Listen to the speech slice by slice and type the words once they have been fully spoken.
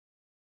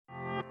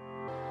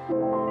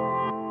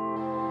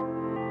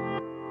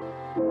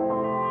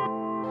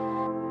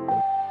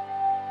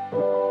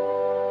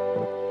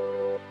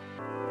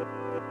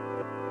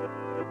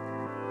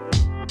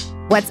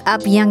What's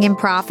up, young and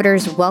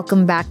profiters?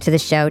 Welcome back to the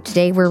show.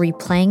 Today, we're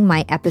replaying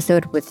my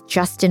episode with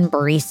Justin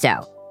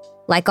Bariso.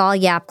 Like all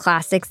Yap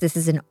Classics, this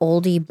is an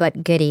oldie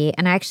but goodie,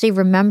 and I actually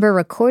remember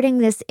recording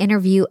this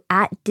interview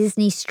at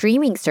Disney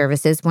streaming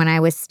services when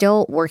I was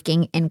still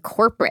working in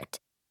corporate.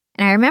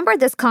 And I remember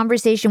this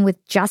conversation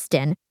with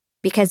Justin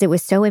because it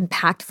was so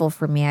impactful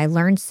for me. I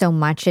learned so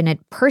much, and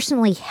it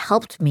personally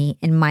helped me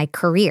in my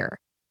career.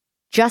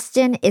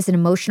 Justin is an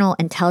emotional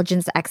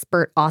intelligence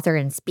expert, author,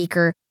 and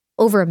speaker.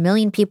 Over 1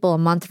 million people a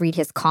month read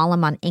his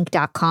column on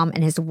Inc.com,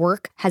 and his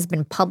work has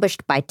been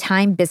published by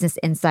Time, Business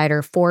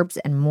Insider, Forbes,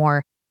 and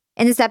more.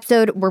 In this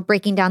episode, we're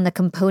breaking down the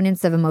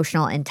components of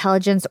emotional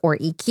intelligence, or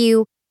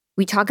EQ.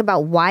 We talk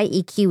about why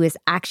EQ is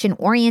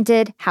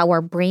action-oriented, how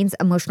our brain's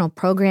emotional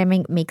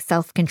programming makes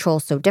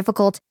self-control so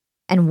difficult,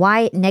 and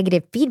why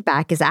negative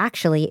feedback is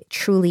actually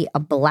truly a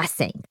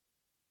blessing.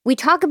 We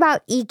talk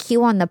about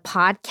EQ on the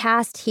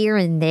podcast here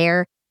and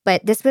there,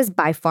 but this was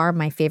by far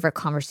my favorite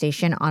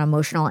conversation on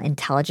emotional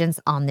intelligence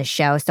on the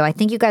show. So I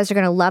think you guys are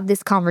going to love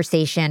this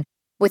conversation.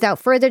 Without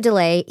further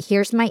delay,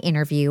 here's my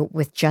interview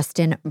with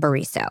Justin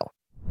Bariso.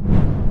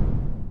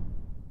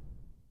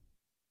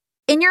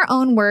 In your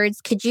own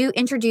words, could you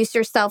introduce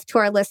yourself to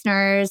our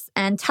listeners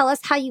and tell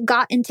us how you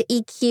got into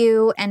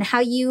EQ and how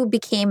you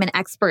became an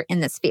expert in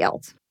this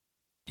field?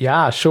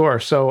 Yeah, sure.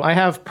 So I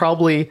have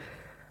probably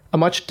a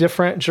much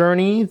different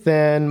journey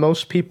than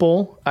most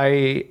people.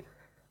 I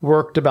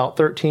worked about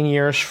 13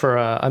 years for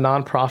a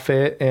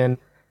nonprofit in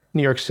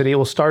New York City.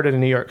 Well, started in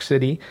New York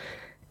City.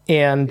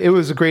 And it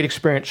was a great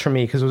experience for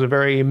me because it was a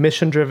very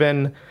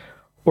mission-driven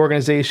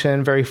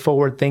organization, very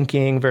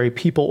forward-thinking, very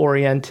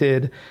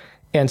people-oriented.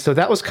 And so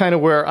that was kind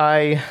of where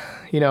I,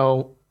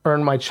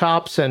 earned my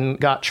chops and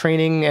got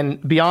training.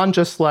 And beyond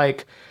just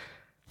like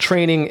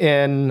training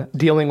in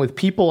dealing with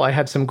people, I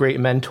had some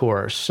great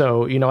mentors.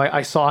 So,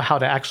 I saw how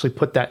to actually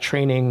put that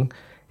training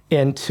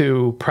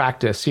into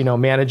practice,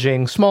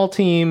 managing small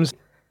teams,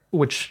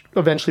 which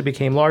eventually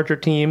became larger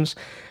teams.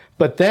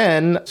 But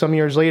then some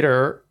years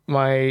later,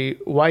 my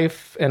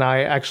wife and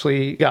I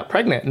actually got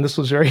pregnant, and this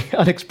was very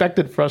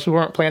unexpected for us. We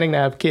weren't planning to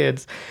have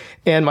kids.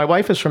 And my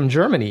wife is from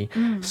Germany.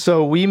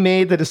 So we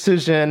made the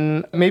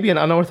decision, maybe an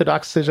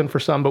unorthodox decision for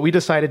some, but we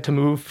decided to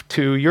move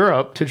to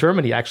Europe, to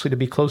Germany, actually, to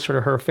be closer to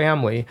her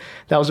family.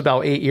 That was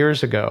about 8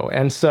 years ago.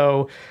 And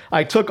so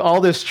I took all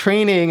this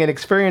training and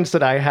experience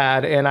that I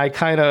had, and I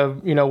kind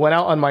of, went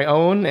out on my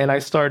own, and I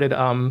started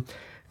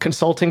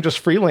consulting just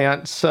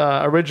freelance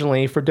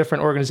originally for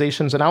different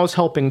organizations. And I was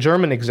helping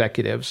German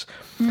executives.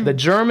 The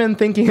German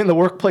thinking in the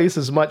workplace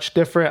is much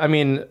different. I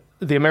mean,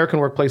 the American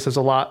workplace has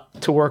a lot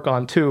to work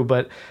on too,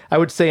 but I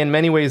would say in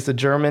many ways the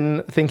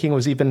German thinking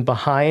was even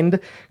behind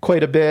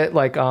quite a bit.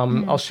 Like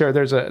I'll share,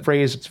 there's a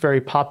phrase that's very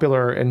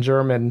popular in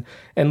German,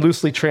 and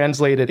loosely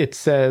translated, it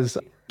says,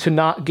 to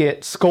not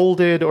get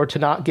scolded or to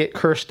not get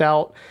cursed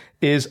out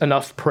is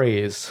enough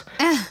praise.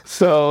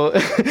 So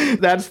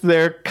that's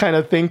their kind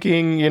of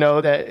thinking,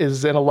 that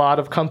is in a lot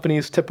of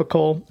companies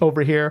typical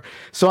over here.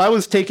 So I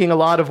was taking a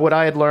lot of what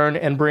I had learned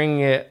and bringing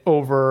it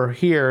over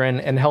here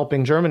and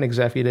helping German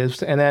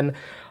executives. And then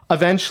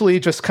eventually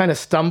just kind of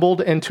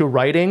stumbled into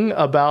writing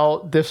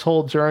about this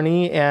whole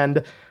journey,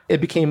 and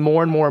it became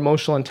more and more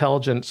emotional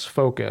intelligence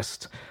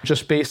focused,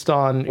 just based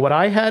on what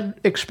I had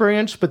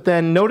experienced, but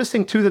then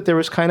noticing too that there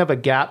was kind of a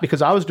gap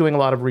because I was doing a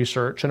lot of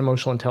research in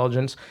emotional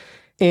intelligence.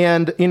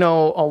 And, a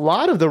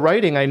lot of the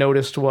writing I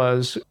noticed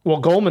was,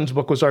 Goleman's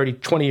book was already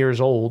 20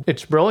 years old.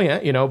 It's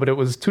brilliant, but it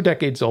was 2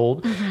 decades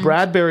old.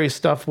 Bradbury's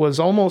stuff was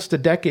almost a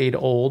decade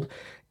old.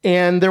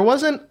 And there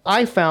wasn't,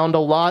 I found, a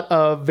lot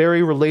of very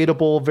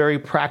relatable, very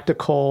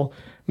practical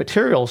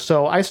material.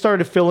 So I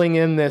started filling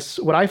in this,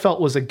 what I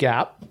felt was a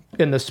gap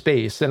in the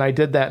space. And I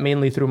did that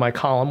mainly through my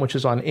column, which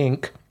is on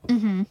Inc.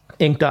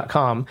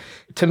 Inc.com.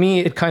 To me,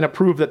 it kind of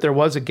proved that there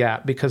was a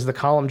gap because the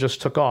column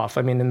just took off.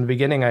 I mean, in the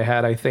beginning, I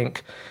had, I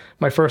think,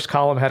 my first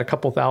column had a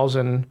couple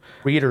thousand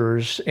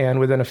readers, and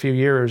within a few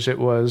years, it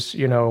was,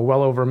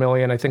 well over 1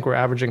 million. I think we're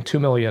averaging 2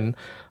 million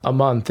a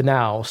month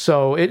now.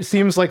 So it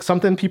seems like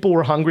something people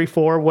were hungry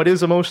for. What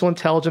is emotional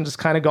intelligence has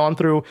kind of gone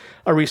through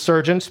a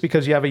resurgence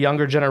because you have a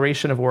younger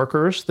generation of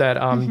workers that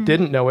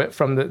didn't know it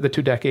from the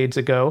 2 decades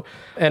ago.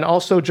 And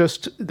also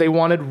just they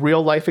wanted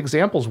real life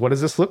examples. What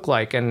does this look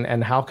like?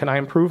 And how can I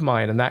improve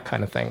mine? And that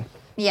kind of thing.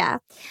 Yeah.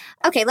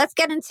 Okay, let's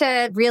get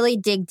into really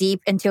dig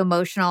deep into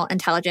emotional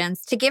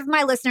intelligence. To give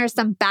my listeners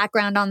some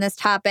background on this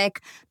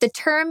topic, the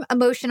term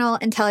emotional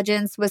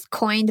intelligence was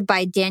coined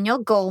by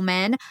Daniel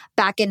Goleman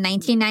back in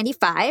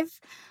 1995.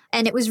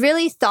 And it was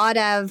really thought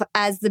of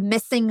as the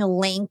missing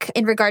link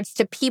in regards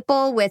to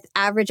people with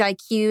average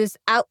IQs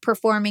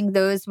outperforming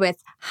those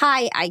with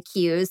high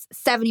IQs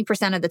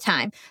 70% of the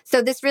time.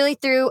 So this really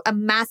threw a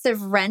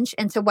massive wrench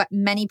into what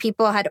many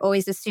people had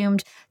always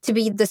assumed to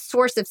be the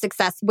source of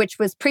success, which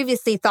was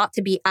previously thought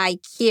to be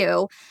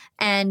IQ.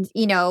 And,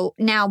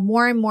 now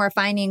more and more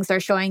findings are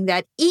showing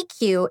that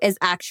EQ is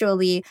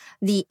actually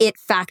the it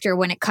factor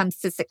when it comes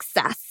to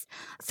success.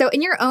 So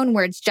in your own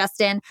words,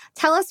 Justin,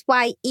 tell us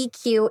why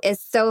EQ is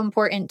so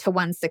important to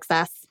one's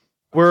success.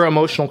 We're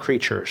emotional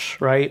creatures,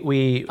 right?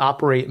 We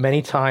operate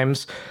many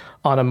times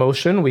on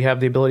emotion. We have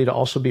the ability to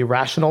also be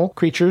rational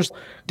creatures.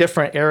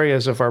 Different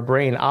areas of our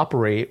brain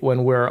operate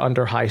when we're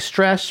under high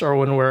stress or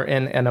when we're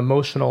in an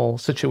emotional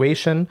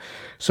situation.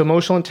 So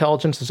emotional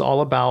intelligence is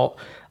all about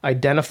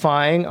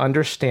identifying,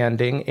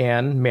 understanding,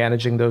 and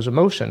managing those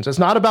emotions. It's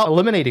not about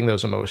eliminating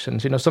those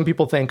emotions. Some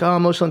people think,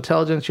 emotional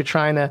intelligence, you're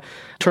trying to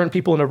turn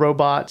people into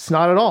robots.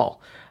 Not at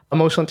all.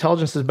 Emotional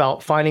intelligence is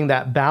about finding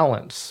that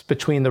balance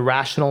between the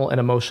rational and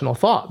emotional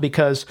thought,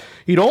 because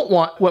you don't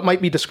want what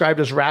might be described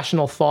as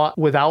rational thought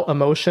without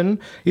emotion.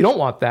 You don't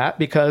want that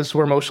because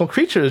we're emotional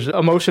creatures.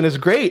 Emotion is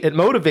great. It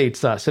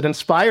motivates us. It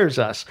inspires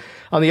us.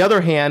 On the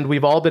other hand,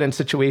 we've all been in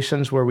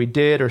situations where we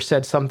did or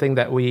said something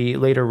that we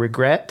later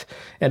regret.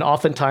 And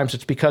oftentimes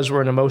it's because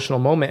we're in an emotional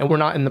moment and we're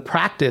not in the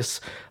practice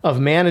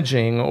of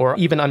managing or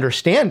even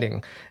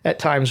understanding at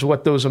times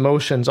what those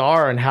emotions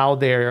are and how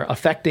they're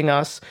affecting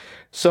us.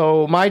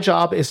 So my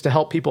job is to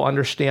help people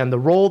understand the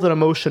role that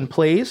emotion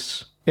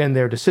plays in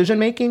their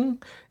decision-making,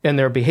 in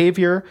their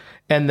behavior,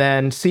 and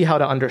then see how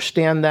to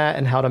understand that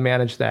and how to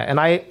manage that.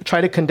 And I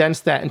try to condense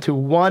that into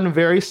one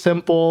very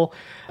simple,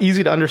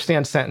 easy to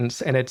understand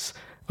sentence. And it's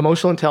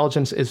emotional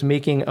intelligence is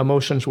making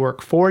emotions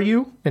work for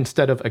you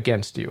instead of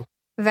against you.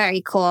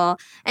 Very cool.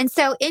 And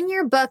so in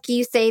your book,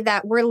 you say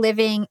that we're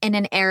living in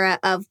an era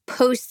of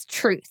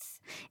post-truth.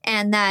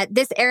 And that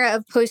this era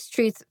of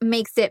post-truth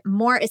makes it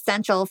more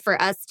essential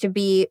for us to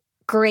be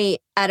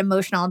great at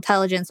emotional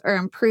intelligence or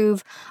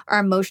improve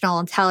our emotional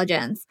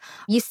intelligence.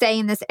 You say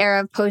in this era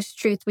of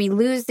post-truth, we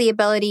lose the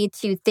ability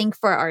to think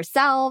for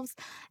ourselves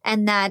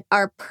and that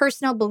our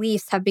personal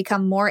beliefs have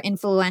become more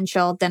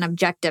influential than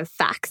objective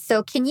facts.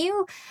 So can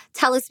you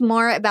tell us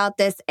more about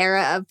this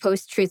era of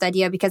post-truth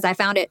idea? Because I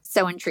found it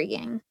so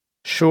intriguing.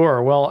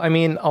 Sure. Well,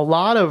 a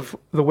lot of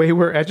the way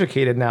we're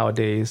educated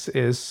nowadays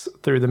is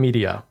through the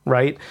media,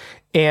 right?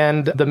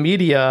 And the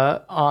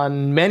media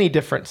on many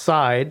different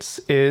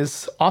sides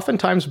is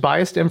oftentimes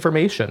biased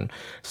information.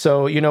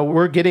 So,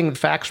 we're getting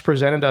facts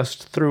presented us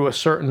through a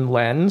certain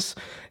lens.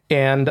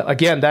 And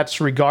again,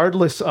 that's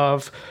regardless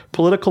of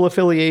political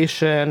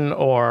affiliation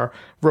or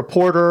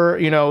reporter.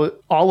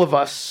 All of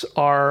us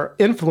are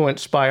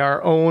influenced by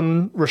our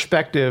own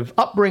respective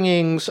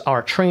upbringings,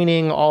 our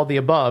training, all the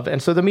above.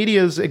 And so the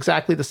media is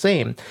exactly the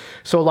same.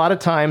 So a lot of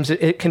times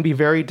it can be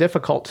very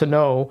difficult to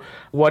know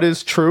what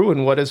is true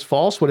and what is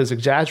false, what is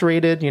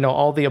exaggerated,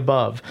 all the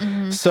above.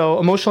 Mm-hmm. So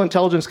emotional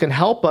intelligence can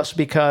help us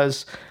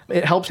because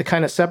it helps to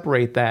kind of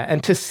separate that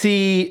and to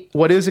see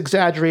what is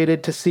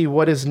exaggerated, to see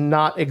what is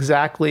not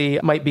exactly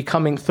might be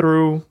coming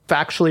through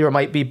factually or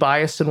might be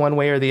biased in one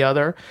way or the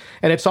other.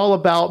 And it's all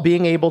about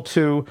being able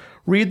to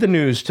read the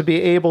news, to be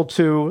able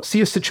to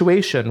see a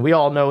situation. We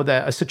all know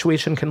that a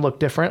situation can look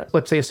different.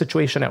 Let's say a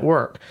situation at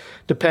work,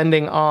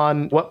 depending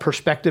on what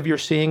perspective you're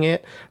seeing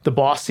it. The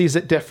boss sees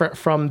it different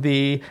from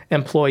the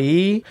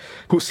employee,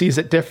 who sees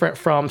it different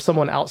from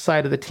someone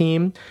outside of the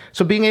team.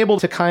 So being able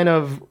to kind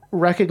of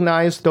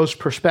recognize those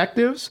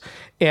perspectives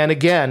and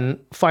again,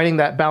 finding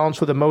that balance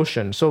with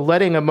emotion. So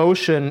letting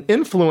emotion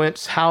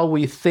influence how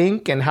we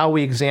think and how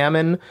we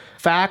examine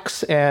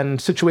facts and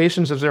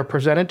situations as they're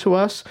presented to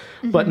us,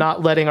 but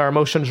not letting our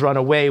emotions run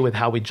away with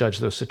how we judge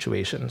those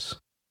situations.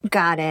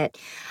 Got it.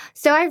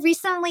 So I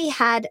recently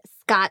had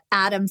Scott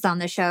Adams on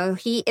the show.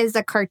 He is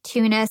a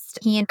cartoonist.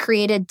 He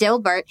created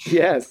Dilbert.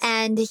 Yes.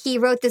 And he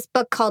wrote this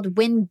book called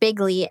Win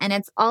Bigly. And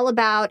it's all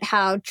about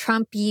how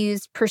Trump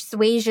used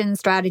persuasion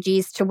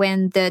strategies to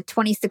win the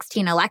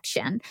 2016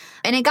 election.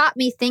 And it got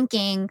me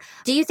thinking,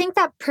 do you think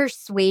that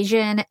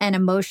persuasion and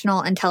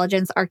emotional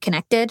intelligence are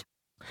connected?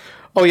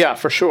 Oh, yeah,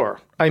 for sure.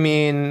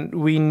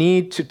 We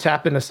need to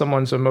tap into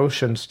someone's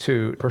emotions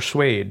to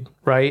persuade,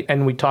 right?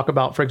 And we talk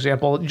about, for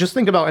example, just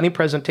think about any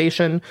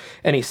presentation,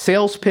 any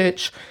sales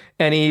pitch,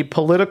 any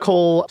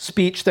political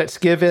speech that's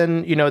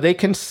given. They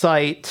can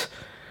cite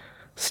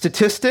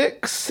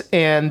statistics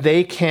and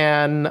they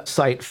can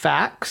cite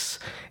facts.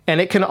 And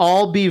it can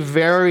all be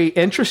very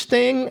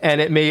interesting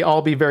and it may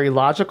all be very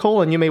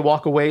logical. And you may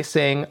walk away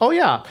saying, oh,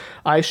 yeah,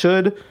 I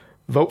should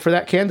vote for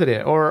that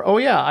candidate, or, oh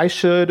yeah, I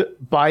should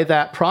buy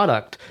that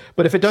product.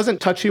 But if it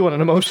doesn't touch you on an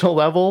emotional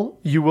level,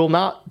 you will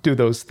not do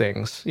those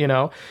things,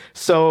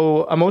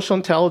 So emotional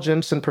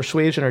intelligence and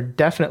persuasion are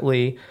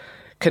definitely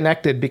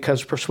connected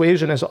because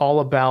persuasion is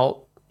all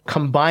about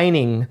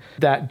combining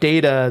that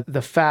data,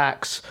 the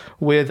facts,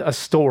 with a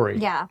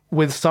story,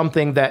 with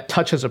something that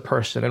touches a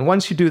person. And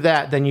once you do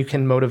that, then you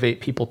can motivate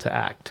people to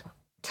act.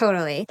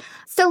 Totally.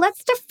 So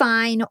let's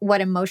define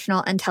what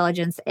emotional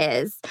intelligence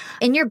is.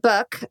 In your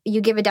book, you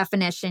give a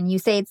definition. You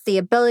say it's the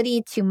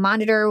ability to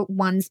monitor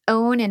one's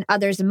own and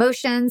others'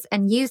 emotions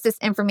and use this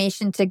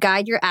information to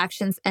guide your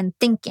actions and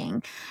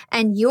thinking.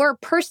 And your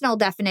personal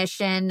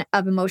definition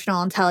of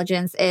emotional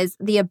intelligence is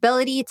the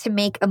ability to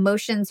make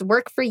emotions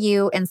work for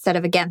you instead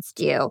of against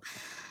you.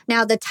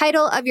 Now, the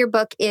title of your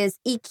book is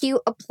EQ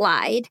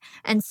Applied.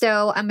 And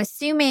so I'm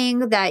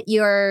assuming that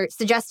you're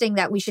suggesting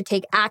that we should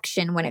take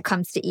action when it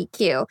comes to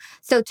EQ.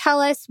 So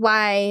tell us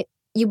why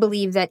you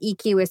believe that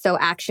EQ is so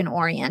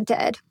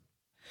action-oriented.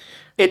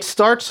 It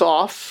starts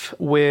off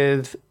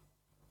with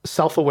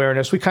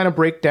self-awareness. We kind of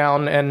break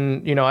down,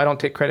 and, I don't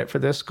take credit for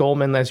this.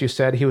 Goleman, as you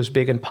said, he was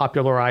big in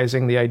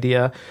popularizing the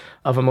idea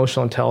of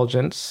emotional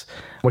intelligence,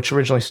 which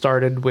originally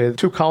started with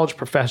two college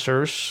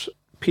professors,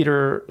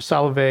 Peter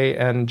Salovey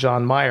and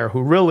John Mayer,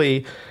 who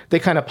really, they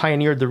kind of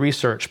pioneered the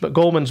research. But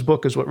Goleman's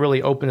book is what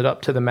really opened it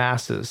up to the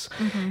masses.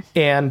 Mm-hmm.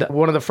 And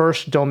one of the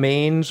first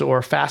domains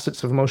or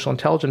facets of emotional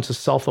intelligence is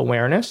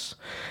self-awareness.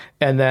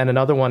 And then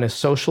another one is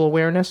social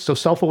awareness. So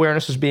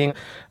self-awareness is being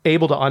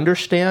able to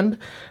understand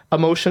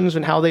emotions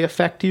and how they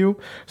affect you.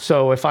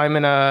 So if I'm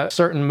in a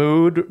certain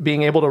mood,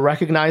 being able to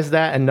recognize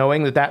that and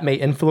knowing that that may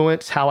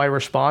influence how I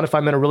respond. If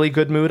I'm in a really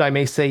good mood, I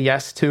may say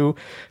yes to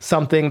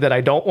something that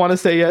I don't want to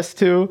say yes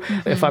to.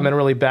 Mm-hmm. If I'm in a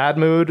really bad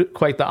mood,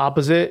 quite the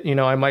opposite.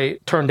 I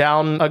might turn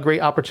down a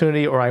great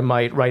opportunity, or I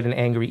might write an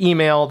angry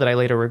email that I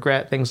later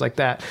regret, things like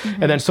that.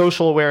 Mm-hmm. And then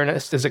social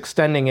awareness is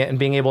extending it and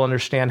being able to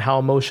understand how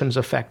emotions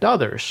affect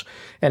others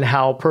and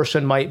how a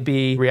person might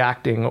be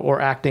reacting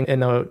or acting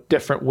in a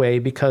different way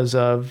because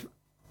of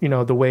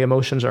the way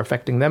emotions are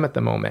affecting them at the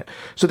moment.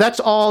 So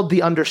that's all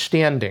the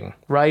understanding,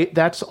 right?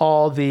 That's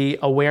all the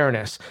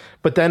awareness.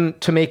 But then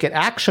to make it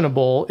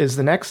actionable is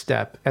the next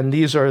step. And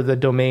these are the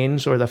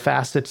domains or the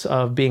facets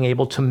of being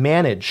able to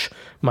manage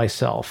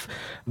myself,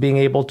 being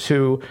able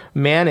to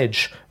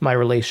manage my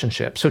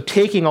relationship. So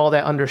taking all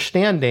that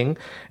understanding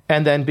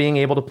and then being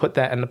able to put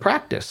that into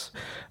practice.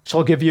 So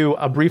I'll give you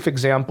a brief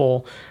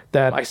example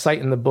that I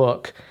cite in the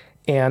book.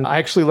 And I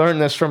actually learned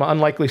this from an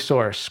unlikely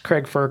source,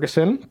 Craig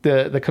Ferguson,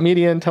 the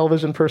comedian,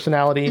 television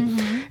personality.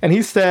 Mm-hmm. And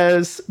he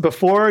says,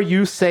 before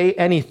you say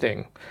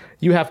anything,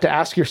 you have to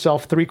ask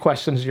yourself 3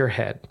 questions in your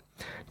head.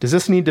 Does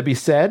this need to be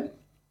said?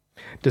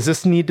 Does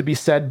this need to be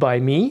said by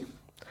me?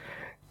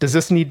 Does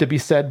this need to be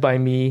said by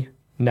me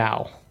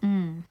now?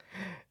 Mm.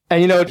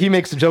 And, he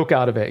makes a joke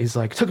out of it. He's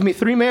like, it took me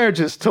 3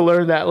 marriages to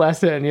learn that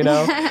lesson,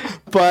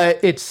 But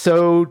it's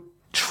so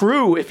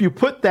true. If you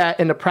put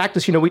that into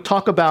practice, we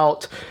talk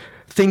about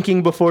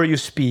thinking before you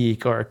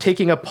speak or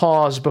taking a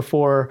pause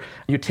before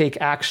you take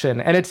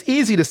action. And it's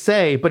easy to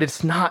say, but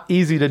it's not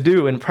easy to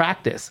do in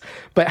practice.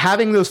 But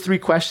having those 3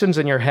 questions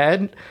in your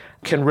head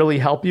can really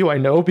help you, I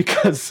know,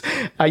 because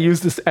I use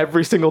this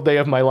every single day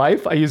of my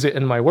life. I use it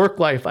in my work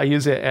life. I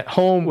use it at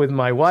home with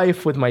my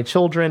wife, with my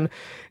children.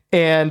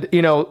 And,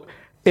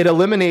 it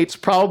eliminates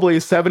probably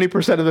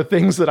 70% of the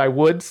things that I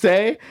would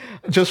say,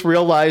 just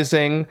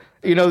realizing,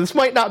 this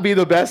might not be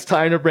the best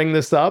time to bring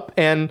this up.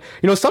 And,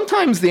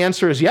 sometimes the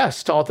answer is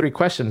yes to all 3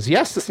 questions.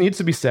 Yes, this needs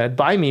to be said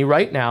by me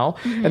right now.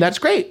 Mm-hmm. And that's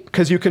great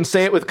because you can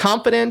say it with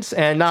confidence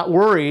and not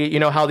worry,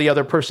 how the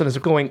other person is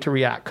going to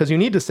react because you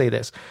need to say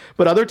this.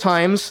 But other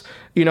times,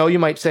 you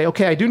might say,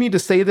 okay, I do need to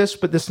say this,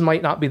 but this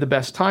might not be the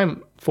best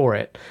time for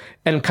it.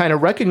 And kind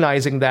of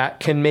recognizing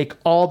that can make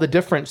all the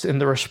difference in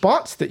the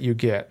response that you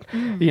get,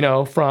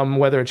 from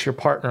whether it's your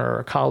partner or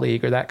a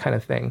colleague or that kind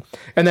of thing.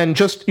 And then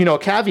just, a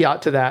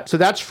caveat to that. So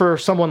that's for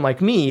someone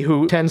like me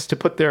who tends to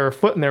put their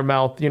foot in their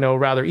mouth,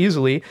 rather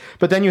easily.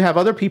 But then you have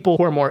other people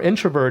who are more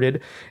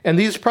introverted, and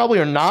these probably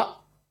are not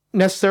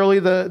necessarily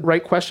the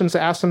right questions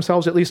to ask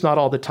themselves, at least not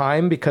all the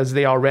time, because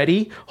they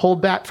already hold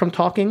back from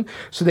talking.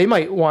 So they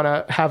might want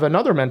to have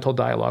another mental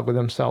dialogue with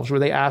themselves where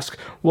they ask,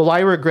 will I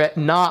regret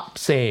not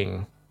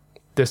saying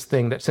this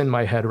thing that's in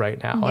my head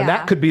right now? Yeah. And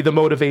that could be the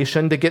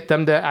motivation to get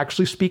them to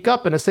actually speak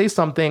up and to say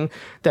something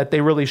that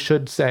they really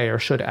should say or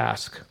should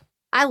ask.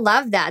 I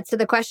love that. So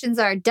the questions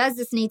are, does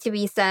this need to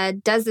be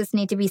said? Does this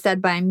need to be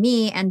said by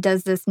me? And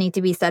does this need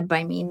to be said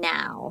by me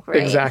now?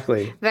 Right?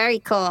 Exactly. Very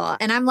cool.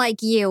 And I'm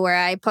like you, where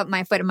I put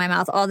my foot in my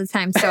mouth all the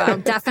time. So I'll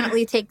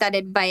definitely take that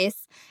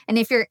advice. And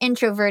if you're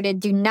introverted,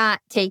 do not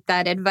take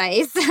that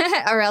advice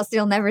or else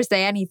you'll never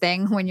say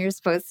anything when you're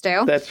supposed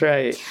to. That's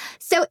right.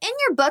 So in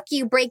your book,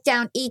 you break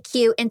down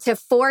EQ into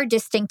 4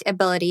 distinct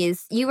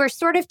abilities. You were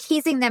sort of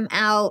teasing them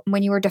out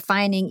when you were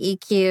defining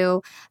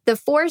EQ. The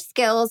 4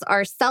 skills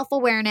are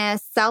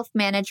self-awareness,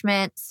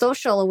 self-management,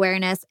 social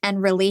awareness,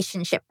 and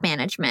relationship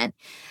management.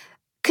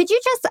 Could you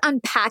just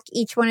unpack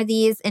each one of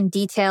these in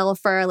detail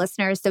for our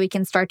listeners so we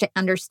can start to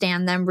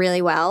understand them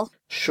really well?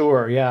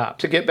 Sure, yeah.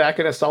 To get back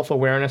into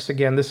self-awareness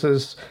again, this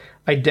is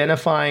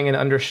identifying and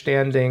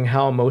understanding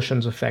how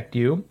emotions affect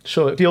you.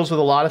 So it deals with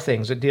a lot of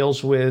things. It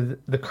deals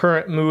with the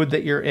current mood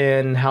that you're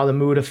in, how the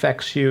mood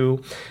affects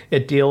you.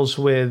 It deals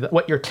with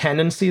what your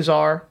tendencies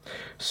are.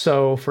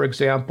 So, for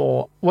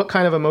example, what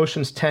kind of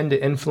emotions tend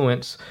to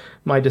influence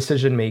my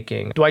decision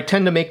making? Do I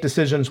tend to make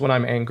decisions when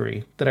I'm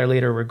angry that I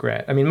later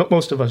regret? I mean,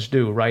 most of us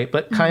do, right?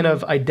 But kind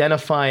of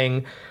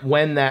identifying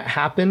when that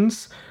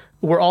happens,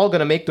 we're all going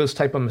to make those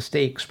type of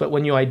mistakes. But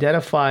when you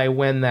identify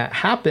when that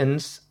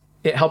happens,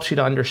 it helps you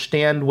to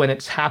understand when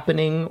it's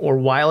happening or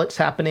while it's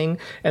happening.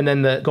 And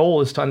then the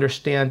goal is to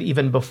understand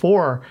even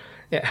before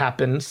it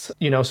happens,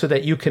 so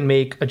that you can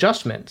make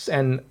adjustments.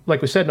 And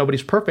like we said,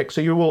 nobody's perfect.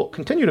 So you will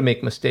continue to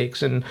make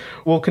mistakes and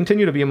will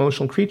continue to be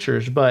emotional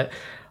creatures. But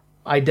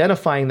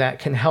identifying that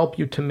can help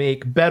you to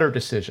make better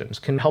decisions,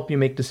 can help you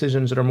make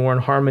decisions that are more in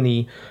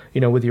harmony,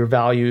 with your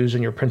values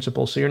and your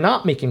principles. So you're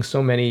not making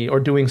so many or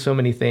doing so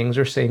many things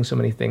or saying so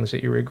many things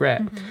that you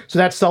regret. So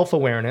that's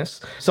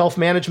self-awareness.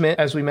 Self-management,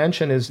 as we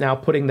mentioned, is now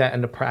putting that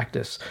into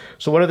practice.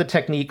 So what are the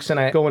techniques? And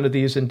I go into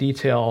these in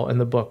detail in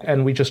the book,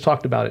 and we just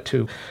talked about it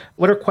too.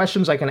 What are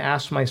questions I can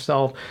ask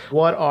myself?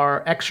 What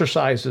are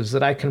exercises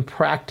that I can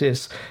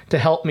practice to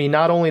help me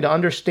not only to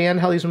understand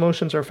how these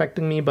emotions are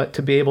affecting me, but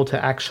to be able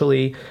to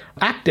actually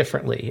act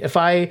differently? If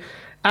I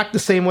act the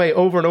same way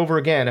over and over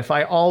again, if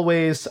I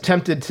always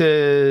tempted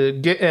to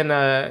get in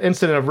an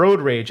incident of road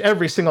rage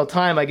every single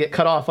time I get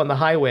cut off on the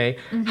highway,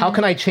 how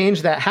can I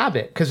change that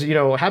habit? Because,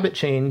 habit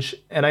change,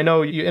 and I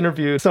know you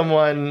interviewed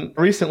someone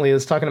recently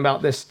that's talking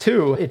about this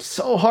too. It's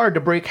so hard to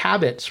break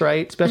habits,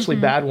 right? Especially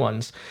bad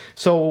ones.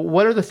 So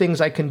what are the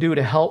things I can do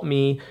to help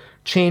me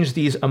change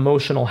these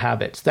emotional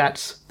habits?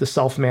 That's the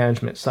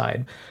self-management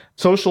side.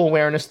 Social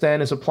awareness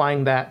then is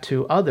applying that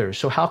to others.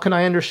 So how can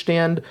I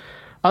understand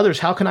others?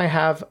 How can I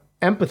have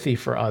empathy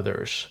for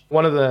others?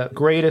 One of the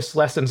greatest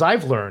lessons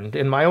I've learned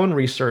in my own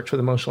research with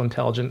emotional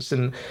intelligence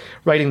and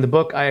writing the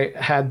book, I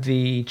had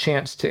the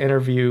chance to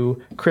interview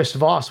Chris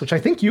Voss, which I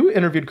think you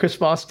interviewed Chris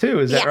Voss too.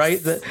 Is that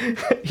right?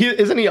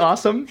 Isn't he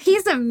awesome?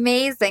 He's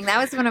amazing. That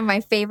was one of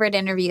my favorite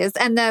interviews.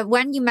 And the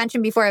one you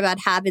mentioned before about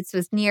habits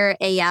was Nir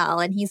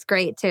Eyal, and he's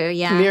great too.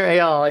 Yeah. Nir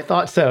Eyal, I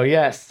thought so.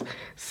 Yes.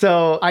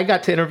 So I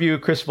got to interview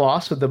Chris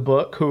Voss with the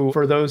book, who,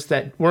 for those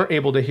that weren't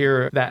able to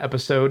hear that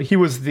episode, he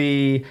was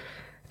the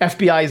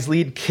FBI's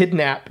lead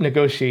kidnap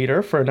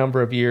negotiator for a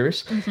number of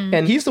years.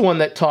 And he's the one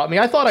that taught me.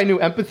 I thought I knew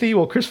empathy.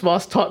 Well, Chris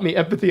Voss taught me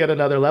empathy at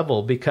another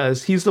level,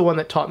 because he's the one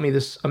that taught me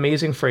this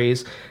amazing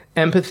phrase: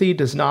 empathy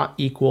does not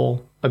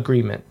equal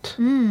agreement.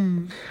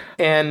 And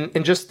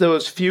in just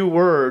those few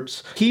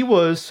words, he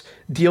was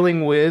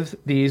dealing with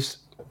these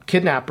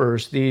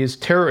kidnappers, these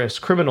terrorists,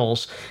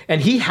 criminals,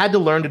 and he had to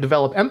learn to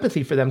develop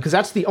empathy for them, because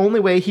that's the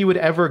only way he would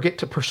ever get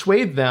to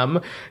persuade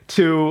them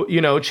to,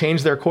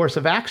 change their course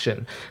of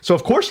action. So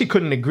of course he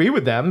couldn't agree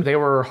with them. They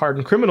were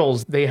hardened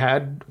criminals. They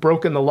had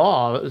broken the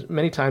law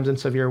many times in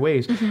severe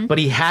ways, but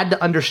he had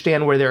to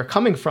understand where they're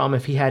coming from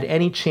if he had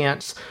any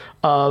chance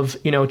of,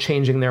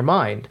 changing their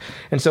mind.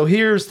 And so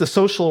here's the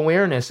social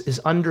awareness, is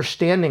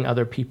understanding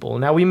other people.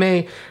 Now we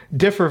may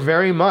differ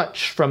very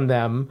much from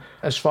them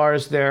as far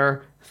as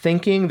their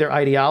thinking, their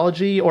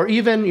ideology, or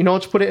even,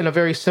 let's put it in a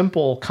very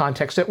simple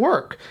context at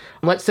work.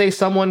 Let's say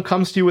someone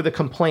comes to you with a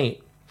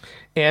complaint,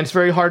 and it's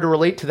very hard to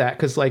relate to that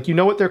because,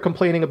 what they're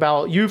complaining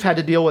about. You've had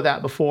to deal with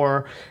that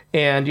before,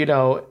 and,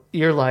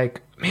 you're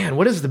like, man,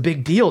 what is the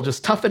big deal?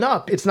 Just toughen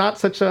up. It's not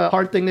such a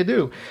hard thing to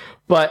do.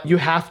 But you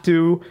have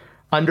to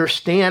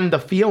understand the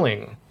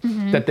feeling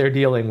that they're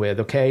dealing with,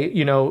 okay?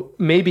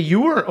 Maybe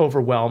you weren't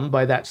overwhelmed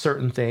by that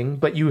certain thing,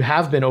 but you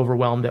have been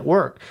overwhelmed at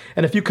work.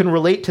 And if you can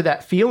relate to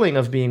that feeling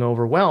of being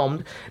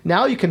overwhelmed,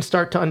 now you can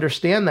start to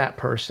understand that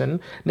person.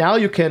 Now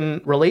you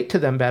can relate to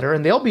them better,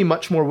 and they'll be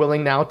much more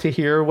willing now to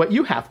hear what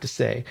you have to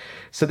say.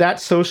 So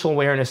that social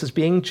awareness is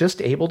being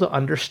just able to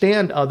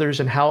understand others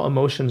and how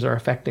emotions are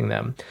affecting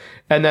them.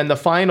 And then the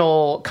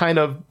final kind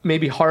of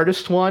maybe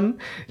hardest one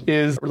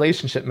is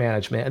relationship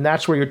management. And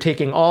that's where you're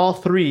taking all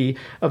three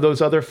of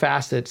those other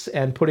facets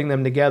and putting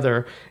them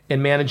together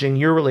and managing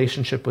your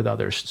relationship with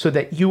others so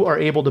that you are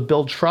able to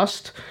build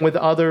trust with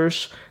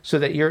others, so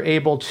that you're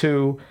able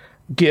to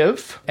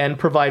give and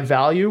provide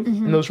value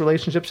in those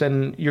relationships,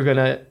 and you're going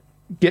to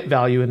get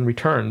value in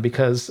return.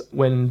 Because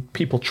when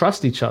people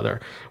trust each other,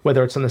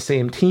 whether it's on the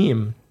same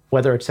team,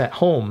 whether it's at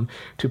home,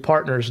 to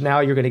partners,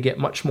 now you're going to get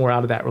much more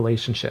out of that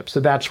relationship. So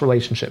that's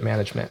relationship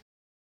management.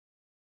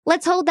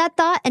 Let's hold that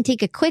thought and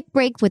take a quick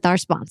break with our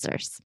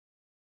sponsors.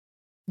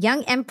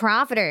 Young and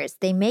profiters,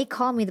 they may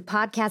call me the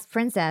podcast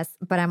princess,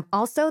 but I'm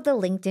also the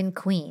LinkedIn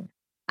queen.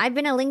 I've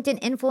been a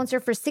LinkedIn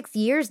influencer for 6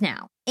 years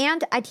now,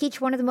 and I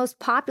teach one of the most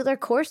popular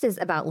courses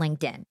about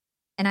LinkedIn.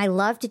 And I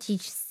love to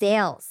teach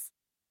sales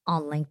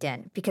on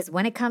LinkedIn, because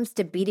when it comes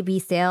to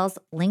B2B sales,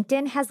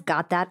 LinkedIn has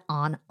got that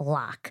on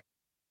lock.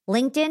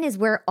 LinkedIn is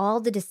where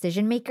all the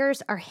decision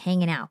makers are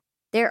hanging out.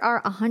 There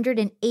are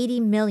 180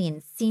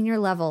 million senior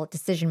level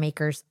decision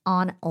makers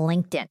on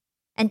LinkedIn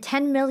and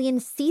 10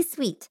 million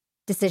C-suite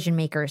decision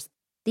makers.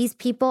 These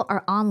people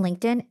are on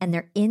LinkedIn and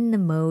they're in the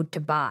mode to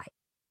buy.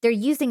 They're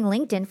using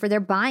LinkedIn for their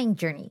buying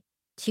journey,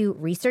 to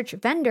research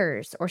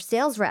vendors or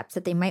sales reps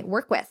that they might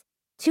work with,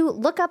 to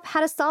look up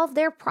how to solve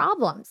their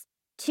problems,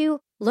 to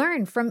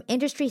learn from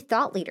industry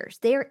thought leaders.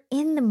 They are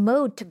in the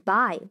mode to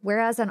buy,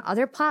 whereas on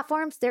other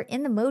platforms, they're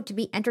in the mode to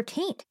be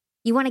entertained.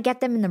 You want to get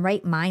them in the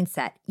right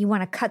mindset. You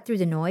want to cut through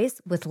the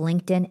noise with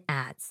LinkedIn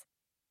ads.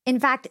 In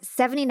fact,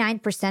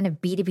 79%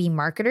 of B2B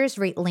marketers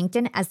rate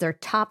LinkedIn as their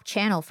top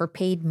channel for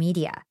paid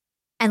media.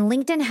 And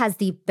LinkedIn has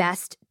the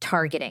best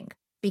targeting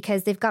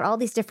because they've got all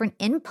these different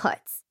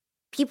inputs.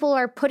 People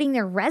are putting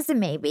their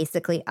resume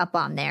basically up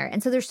on there.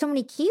 And so there's so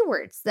many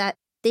keywords that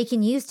they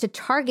can use to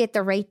target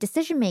the right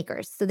decision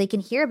makers so they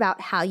can hear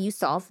about how you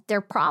solve their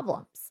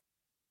problems.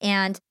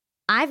 And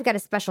I've got a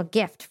special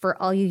gift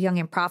for all you young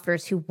and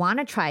profiters who want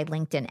to try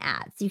LinkedIn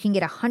ads. You can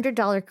get a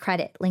 $100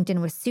 credit.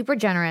 LinkedIn was super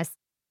generous.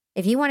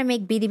 If you want to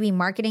make B2B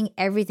marketing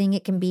everything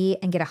it can be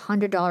and get a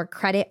 $100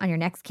 credit on your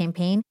next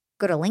campaign,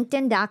 go to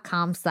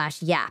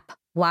linkedin.com/YAP,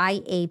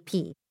 YAP.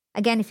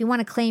 Again, if you want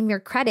to claim your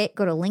credit,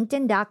 go to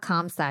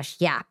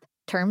linkedin.com/YAP.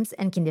 Terms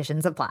and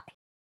conditions apply.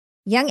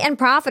 Young and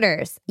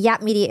profiters,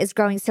 Yap Media is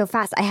growing so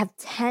fast. I have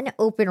 10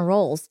 open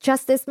roles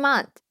just this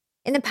month.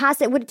 In the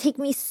past, it would take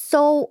me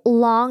so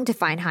long to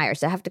find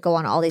hires. I have to go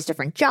on all these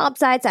different job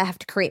sites. I have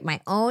to create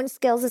my own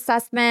skills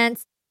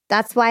assessments.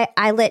 That's why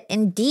I let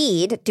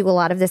Indeed do a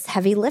lot of this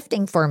heavy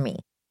lifting for me.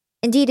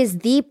 Indeed is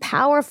the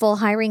powerful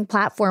hiring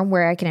platform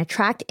where I can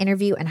attract,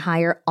 interview, and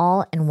hire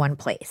all in one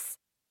place.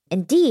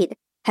 Indeed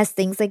has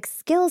things like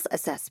skills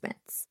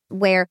assessments,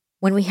 where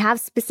when we have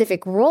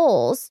specific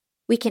roles,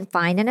 we can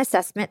find an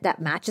assessment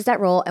that matches that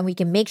role and we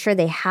can make sure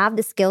they have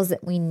the skills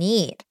that we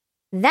need.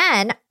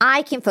 Then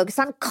I can focus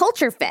on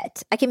culture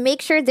fit. I can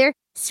make sure they're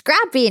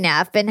scrappy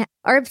enough and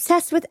are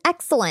obsessed with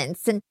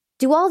excellence and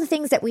do all the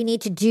things that we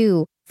need to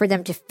do for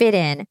them to fit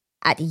in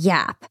at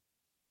Yap.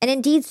 And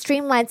Indeed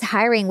streamlines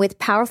hiring with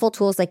powerful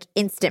tools like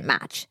Instant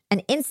Match. An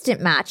Instant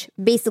Match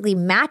basically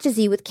matches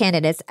you with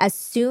candidates as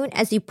soon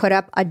as you put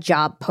up a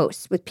job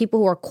post with people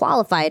who are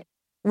qualified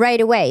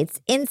right away.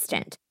 It's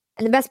instant.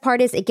 And the best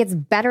part is it gets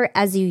better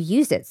as you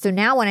use it. So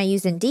now when I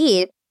use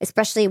Indeed,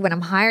 especially when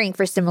I'm hiring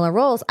for similar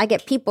roles, I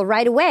get people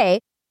right away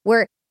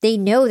where they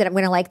know that I'm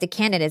going to like the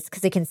candidates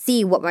because they can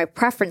see what my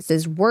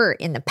preferences were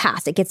in the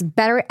past. It gets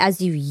better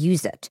as you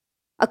use it.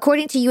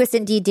 According to US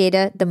Indeed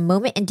data, the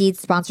moment Indeed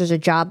sponsors a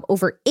job,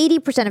 over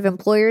 80% of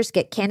employers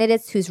get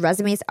candidates whose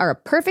resumes are a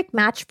perfect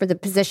match for the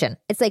position.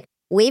 It's like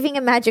waving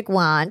a magic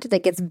wand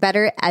that gets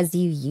better as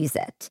you use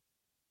it.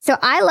 So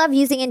I love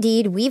using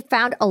Indeed. We've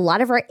found a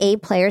lot of our A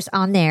players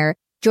on there.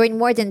 Join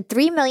more than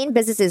 3 million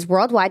businesses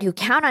worldwide who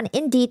count on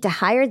Indeed to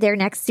hire their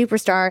next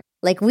superstar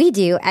like we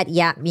do at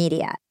Yap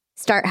Media.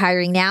 Start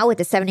hiring now with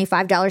a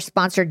 $75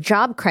 sponsored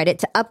job credit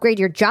to upgrade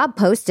your job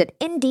post at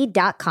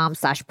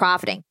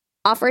Indeed.com/profiting.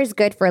 Offer is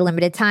good for a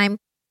limited time.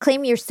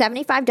 Claim your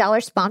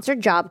 $75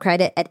 sponsored job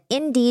credit at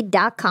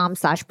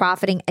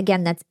Indeed.com/profiting.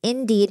 Again, that's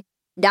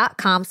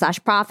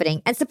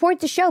Indeed.com/profiting. And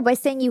support the show by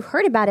saying you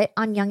heard about it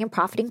on Young and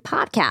Profiting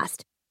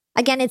Podcast.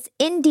 Again, it's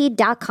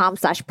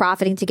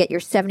Indeed.com/profiting to get your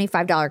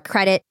 $75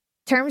 credit.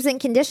 Terms and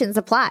conditions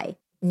apply.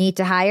 Need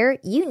to hire?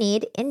 You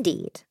need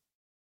Indeed.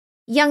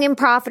 Young and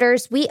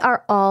profiters, we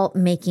are all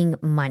making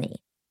money.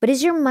 But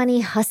is your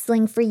money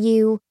hustling for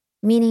you?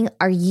 Meaning,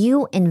 are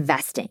you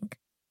investing?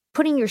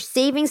 Putting your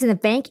savings in the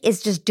bank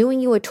is just doing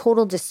you a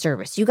total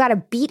disservice. You got to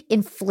beat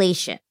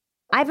inflation.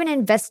 I've been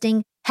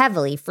investing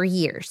heavily for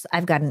years.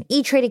 I've got an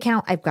E-Trade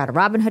account. I've got a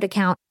Robinhood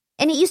account.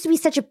 And it used to be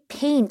such a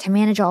pain to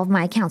manage all of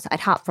my accounts.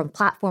 I'd hop from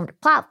platform to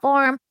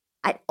platform.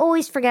 I'd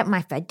always forget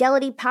my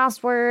Fidelity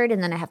password,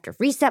 and then I have to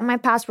reset my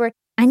password.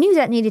 I knew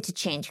that needed to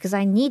change because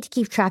I need to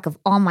keep track of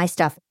all my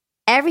stuff.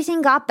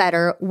 Everything got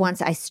better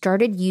once I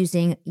started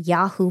using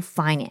Yahoo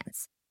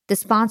Finance, the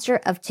sponsor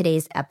of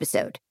today's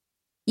episode.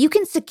 You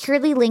can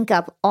securely link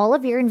up all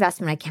of your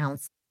investment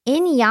accounts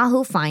in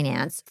Yahoo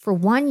Finance for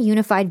one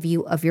unified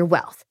view of your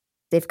wealth.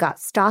 They've got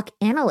stock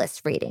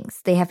analyst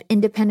ratings. They have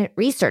independent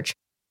research.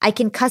 I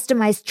can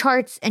customize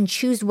charts and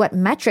choose what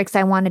metrics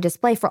I want to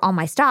display for all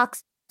my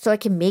stocks so I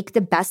can make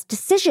the best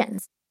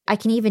decisions. I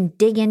can even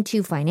dig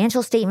into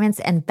financial statements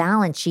and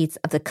balance sheets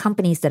of the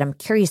companies that I'm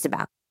curious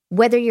about.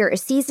 Whether you're a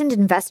seasoned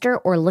investor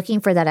or looking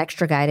for that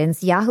extra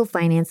guidance, Yahoo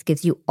Finance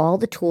gives you all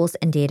the tools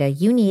and data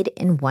you need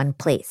in one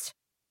place.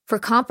 For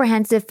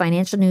comprehensive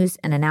financial news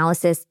and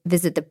analysis,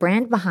 visit the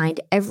brand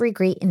behind every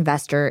great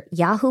investor,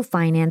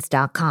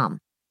 yahoofinance.com,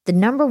 the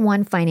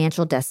 #1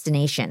 financial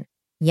destination,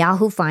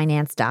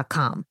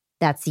 yahoofinance.com.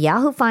 That's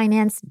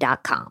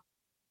yahoofinance.com.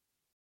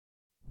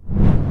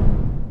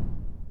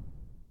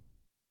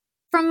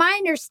 From my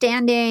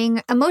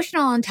understanding,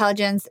 emotional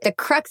intelligence, the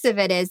crux of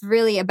it is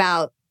really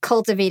about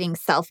cultivating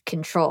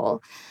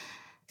self-control.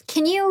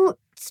 Can you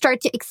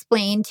start to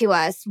explain to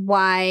us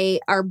why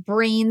our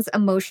brain's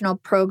emotional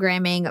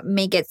programming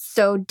make it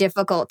so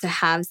difficult to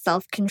have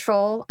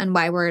self-control and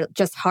why we're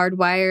just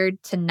hardwired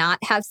to not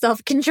have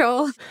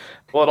self-control?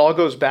 Well, it all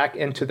goes back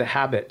into the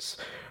habits,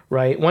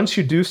 right? Once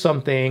you do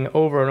something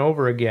over and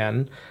over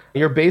again,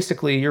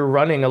 you're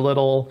running a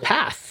little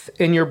path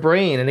in your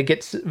brain, and it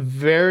gets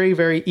very,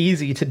 very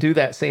easy to do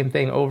that same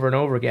thing over and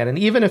over again. And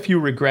even if you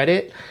regret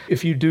it,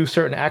 if you do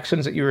certain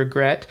actions that you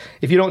regret,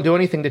 if you don't do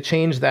anything to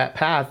change that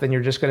path, then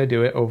you're just going to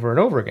do it over and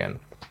over again.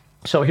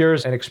 So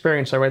here's an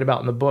experience I write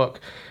about in the book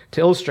to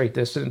illustrate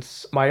this.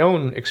 It's my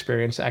own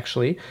experience,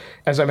 actually.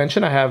 As I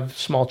mentioned, I have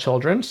small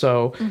children,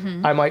 so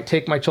I might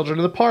take my children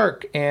to the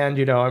park, and,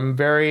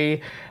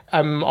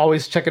 I'm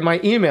always checking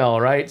my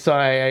email, right? So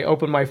I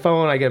open my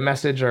phone, I get a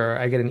message or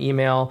I get an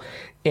email,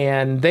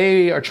 and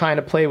they are trying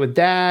to play with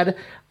dad.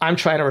 I'm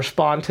trying to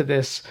respond to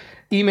this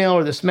email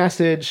or this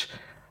message.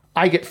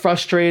 I get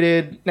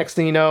frustrated. Next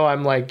thing you know,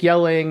 I'm like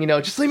yelling,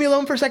 just leave me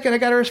alone for a second. I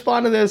got to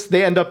respond to this.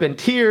 They end up in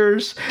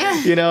tears,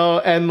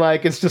 and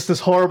like, it's just this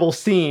horrible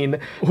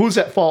scene. Who's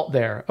at fault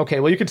there? Okay,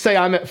 well, you could say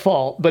I'm at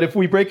fault, but if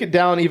we break it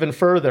down even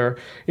further,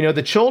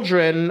 the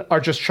children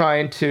are just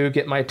trying to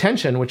get my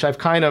attention, which I've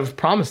kind of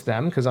promised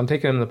them because I'm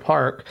taking them to the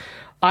park.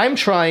 I'm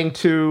trying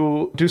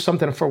to do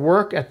something for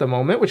work at the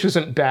moment, which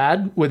isn't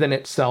bad within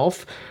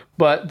itself.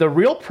 But the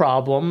real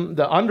problem,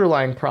 the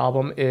underlying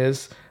problem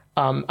is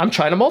I'm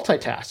trying to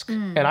multitask,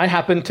 and I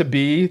happen to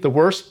be the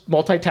worst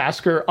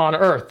multitasker on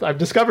earth. I've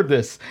discovered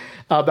this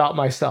about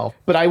myself.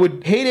 But I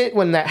would hate it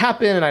when that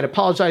happened, and I'd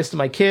apologize to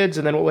my kids,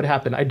 and then what would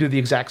happen? I'd do the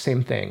exact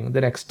same thing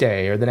the next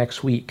day or the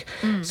next week.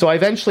 So I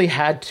eventually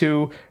had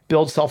to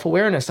build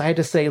self-awareness. I had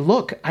to say,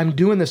 look, I'm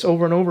doing this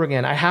over and over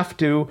again. I have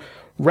to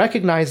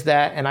recognize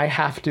that, and I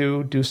have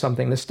to do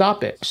something to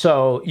stop it.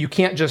 So you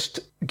can't just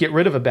get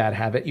rid of a bad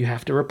habit. You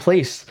have to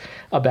replace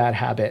a bad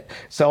habit.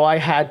 So I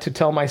had to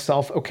tell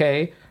myself,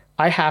 okay,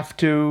 I have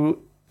to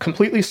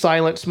completely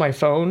silence my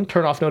phone,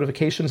 turn off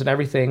notifications and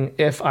everything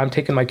if I'm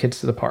taking my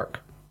kids to the park.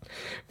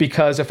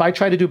 Because if I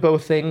try to do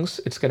both things,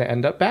 it's going to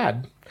end up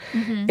bad.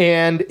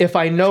 And if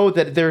I know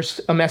that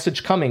there's a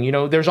message coming,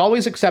 there's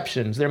always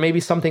exceptions. There may be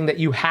something that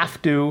you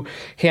have to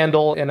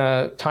handle in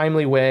a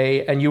timely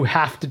way, and you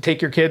have to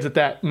take your kids at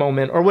that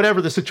moment, or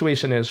whatever the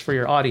situation is for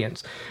your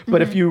audience.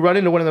 But if you run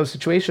into one of those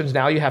situations,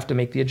 now you have to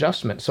make the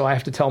adjustment. So I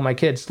have to tell my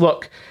kids,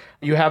 look,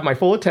 you have my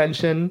full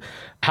attention.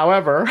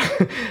 However,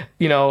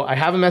 I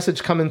have a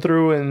message coming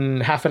through in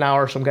half an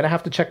hour, so I'm going to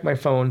have to check my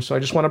phone. So I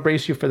just want to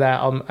brace you for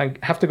that. I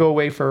have to go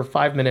away for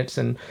 5 minutes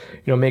and,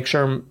 make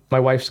sure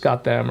my wife's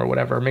got them or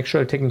whatever, make sure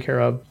they're taken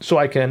care of, so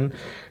I can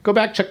go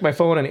back, check my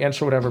phone, and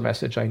answer whatever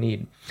message I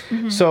need.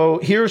 So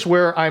here's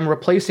where I'm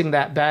replacing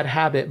that bad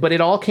habit. But it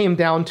all came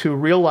down to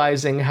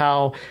realizing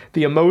how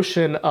the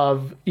emotion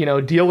of,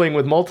 dealing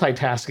with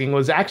multitasking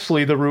was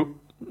actually the root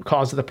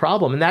cause of the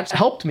problem. And that's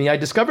helped me. I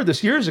discovered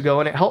this years ago,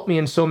 and it helped me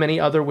in so many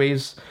other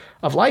ways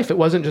of life. It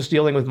wasn't just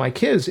dealing with my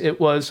kids. It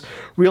was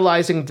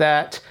realizing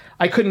that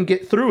I couldn't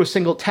get through a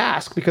single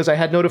task because I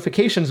had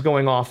notifications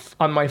going off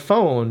on my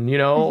phone,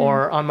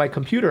 or on my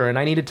computer. And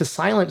I needed to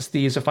silence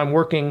these if I'm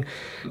working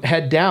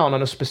head down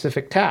on a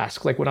specific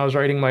task, like when I was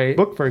writing my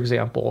book, for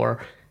example, or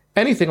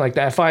anything like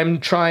that. If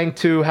I'm trying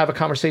to have a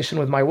conversation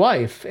with my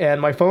wife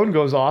and my phone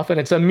goes off and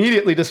it's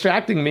immediately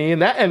distracting me,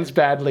 and that ends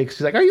badly because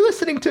she's like, are you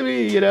listening to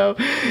me?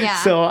 Yeah.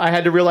 So I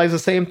had to realize the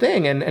same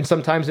thing. And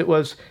sometimes it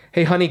was,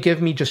 hey, honey,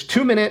 give me just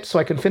 2 minutes so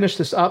I can finish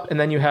this up, and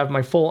then you have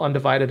my full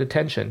undivided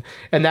attention.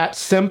 And that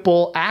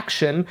simple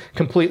action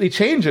completely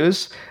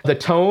changes the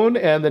tone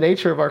and the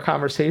nature of our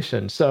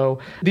conversation. So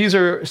these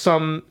are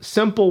some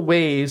simple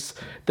ways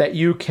that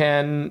you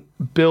can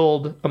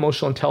build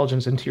emotional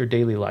intelligence into your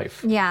daily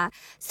life. Yeah.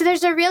 So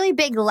there's a really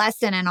big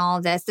lesson in all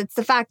of this. It's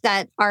the fact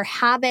that our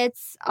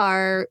habits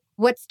are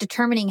what's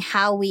determining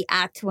how we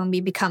act when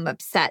we become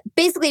upset.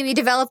 Basically, we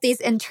develop these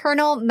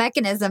internal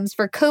mechanisms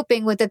for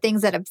coping with the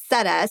things that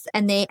upset us,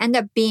 and they end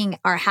up being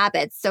our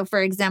habits. So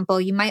for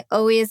example, you might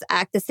always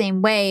act the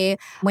same way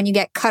when you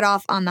get cut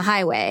off on the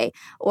highway,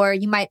 or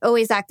you might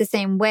always act the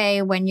same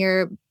way when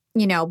your,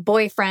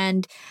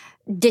 boyfriend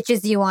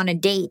ditches you on a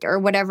date or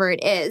whatever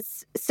it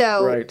is.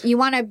 So You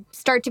want to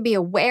start to be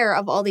aware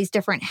of all these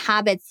different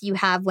habits you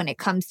have when it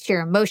comes to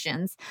your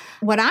emotions.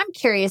 What I'm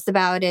curious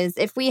about is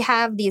if we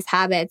have these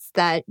habits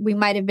that we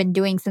might have been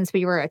doing since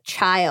we were a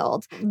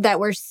child, that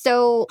we're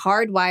so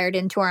hardwired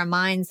into our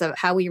minds of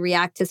how we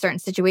react to certain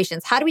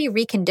situations, how do we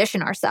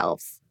recondition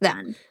ourselves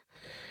then?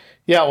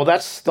 Yeah, well,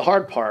 that's the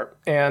hard part.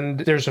 And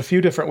there's a few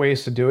different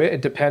ways to do it.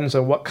 It depends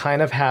on what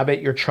kind of habit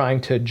you're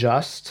trying to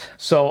adjust.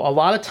 So a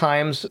lot of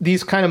times,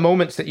 these kind of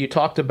moments that you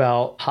talked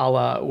about,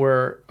 Hala,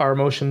 where our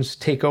emotions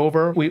take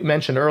over, we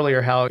mentioned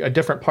earlier how a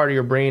different part of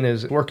your brain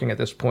is working at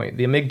this point.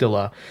 The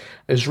amygdala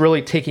is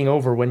really taking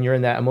over when you're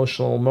in that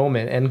emotional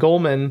moment. And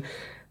Goleman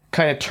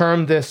kind of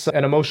termed this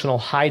an emotional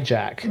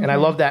hijack. And I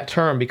love that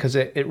term because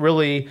it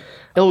really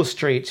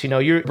illustrates,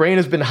 your brain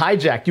has been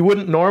hijacked. You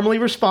wouldn't normally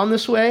respond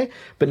this way,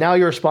 but now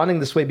you're responding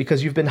this way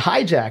because you've been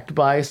hijacked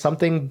by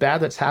something bad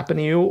that's happened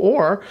to you,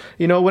 or,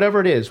 whatever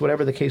it is,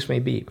 whatever the case may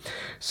be.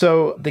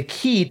 So the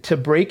key to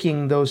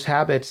breaking those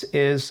habits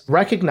is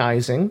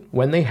recognizing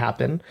when they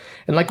happen.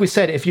 And like we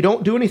said, if you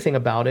don't do anything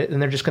about it,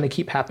 then they're just going to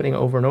keep happening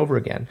over and over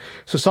again.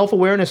 So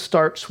self-awareness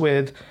starts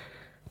with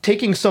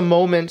taking some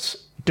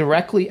moments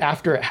directly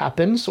after it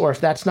happens, or if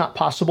that's not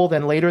possible,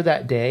 then later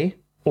that day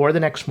or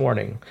the next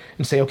morning,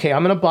 and say, okay,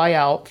 I'm going to buy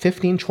out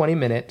 15, 20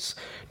 minutes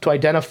to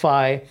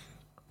identify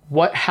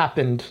what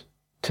happened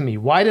to me.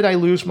 Why did I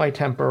lose my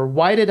temper?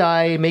 Why did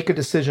I make a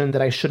decision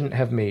that I shouldn't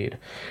have made?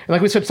 And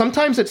like we said,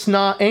 sometimes it's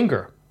not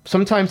anger.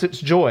 Sometimes it's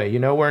joy.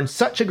 We're in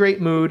such a great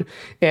mood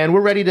and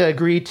we're ready to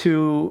agree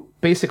to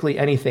basically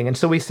anything. And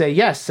so we say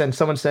yes. And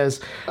someone says,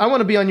 I want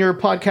to be on your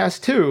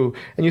podcast too.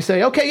 And you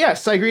say, okay,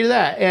 yes, I agree to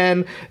that.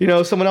 And,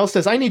 someone else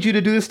says, I need you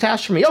to do this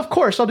task for me. Of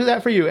course, I'll do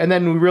that for you. And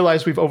then we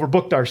realize we've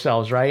overbooked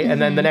ourselves, right?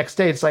 And then the next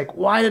day it's like,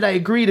 why did I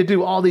agree to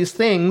do all these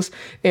things?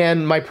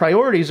 And my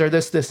priorities are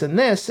this, this, and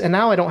this. And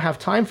now I don't have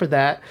time for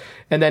that.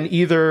 And then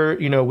either,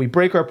 we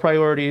break our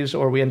priorities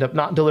or we end up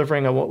not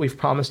delivering on what we've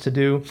promised to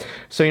do.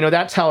 So,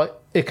 that's how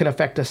it can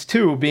affect us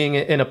too, being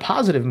in a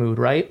positive mood,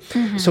 right?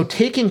 So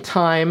taking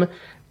time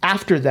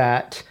after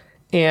that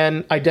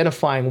and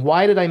identifying,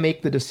 why did I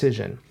make the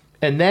decision?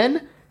 And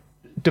then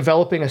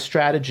developing a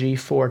strategy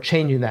for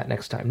changing that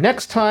next time.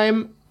 Next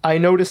time I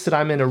notice that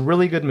I'm in a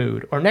really good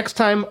mood, or next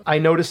time I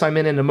notice I'm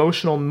in an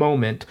emotional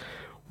moment,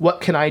 what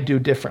can I do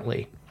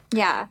differently?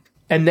 Yeah.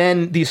 And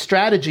then these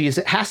strategies,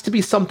 it has to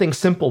be something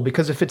simple,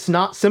 because if it's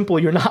not simple,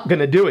 you're not going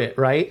to do it,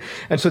 right?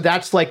 And so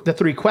that's like the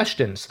 3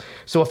 questions.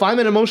 So if I'm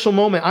in an emotional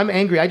moment, I'm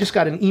angry, I just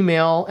got an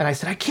email and I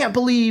said, I can't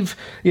believe,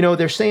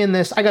 they're saying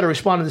this. I got to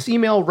respond to this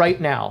email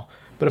right now.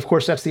 But of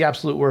course, that's the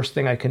absolute worst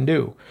thing I can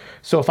do.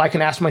 So if I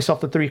can ask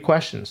myself the 3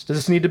 questions, does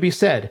this need to be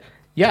said?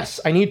 Yes,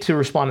 I need to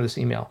respond to this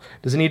email.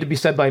 Does it need to be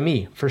said by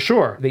me? For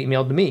sure, they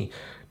emailed to me.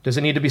 Does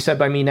it need to be said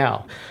by me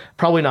now?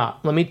 Probably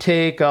not. Let me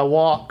take a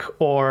walk,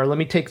 or let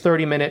me take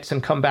 30 minutes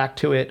and come back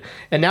to it.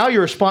 And now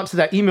your response to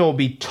that email will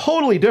be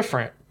totally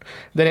different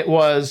than it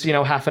was,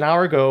 half an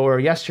hour ago or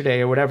yesterday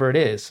or whatever it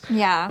is.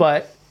 Yeah.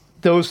 But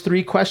those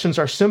 3 questions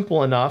are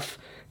simple enough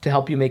to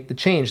help you make the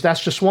change.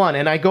 That's just one.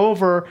 And I go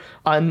over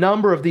a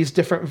number of these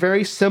different,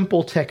 very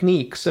simple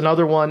techniques.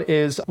 Another one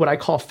is what I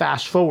call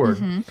fast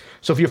forward.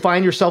 So if you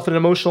find yourself in an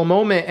emotional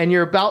moment and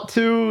you're about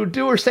to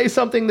do or say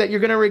something that you're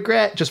going to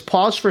regret, just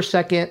pause for a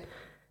second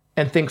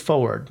and think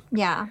forward.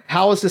 Yeah.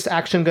 How is this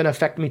action going to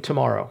affect me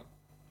tomorrow?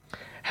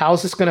 How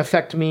is this going to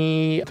affect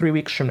me 3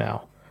 weeks from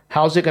now?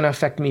 How's it going to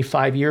affect me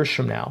 5 years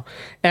from now?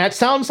 And it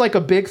sounds like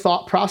a big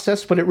thought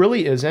process, but it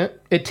really isn't.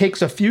 It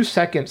takes a few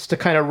seconds to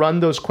kind of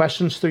run those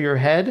questions through your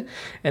head.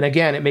 And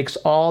again, it makes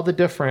all the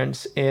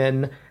difference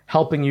in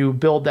helping you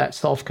build that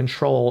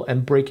self-control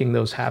and breaking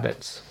those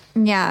habits.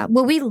 Yeah.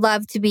 Well, we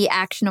love to be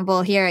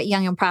actionable here at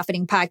Young and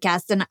Profiting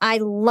Podcast. And I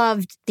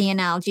loved the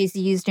analogies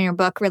you used in your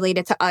book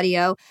related to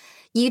audio.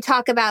 You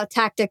talk about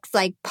tactics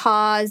like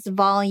pause,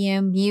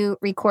 volume, mute,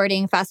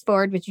 recording, fast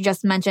forward, which you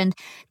just mentioned.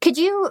 Could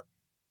you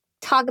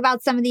talk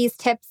about some of these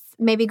tips,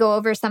 maybe go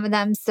over some of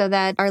them so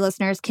that our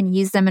listeners can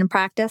use them in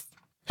practice?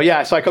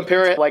 Yeah, so I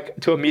compare it like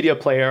to a media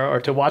player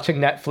or to watching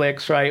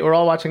Netflix, right? We're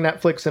all watching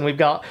Netflix and we've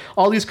got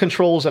all these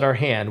controls at our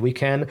hand. We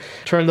can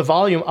turn the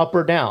volume up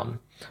or down.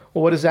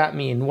 Well, what does that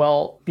mean?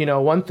 Well,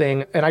 one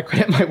thing, and I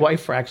credit my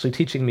wife for actually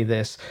teaching me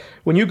this,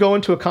 when you go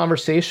into a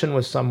conversation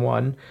with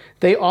someone,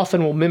 they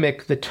often will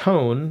mimic the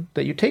tone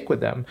that you take with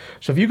them.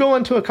 So if you go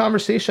into a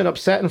conversation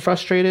upset and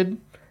frustrated,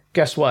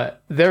 guess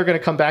what? They're going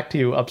to come back to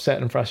you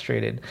upset and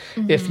frustrated.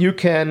 If you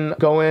can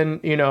go in,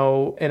 in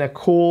a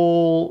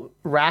cool,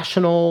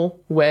 rational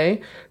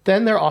way,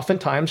 then they're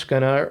oftentimes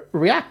going to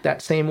react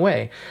that same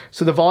way.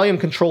 So the volume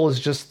control is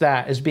just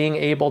that, is being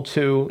able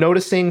to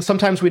noticing.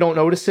 Sometimes we don't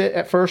notice it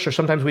at first, or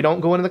sometimes we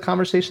don't go into the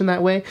conversation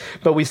that way,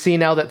 but we see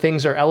now that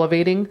things are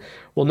elevating.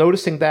 Well,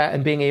 noticing that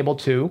and being able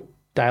to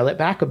dial it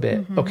back a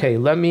bit. Okay,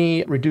 let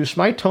me reduce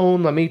my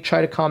tone. Let me try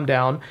to calm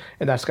down,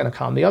 and that's going to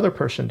calm the other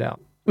person down.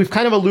 We've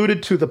kind of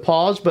alluded to the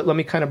pause, but let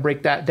me kind of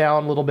break that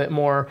down a little bit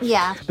more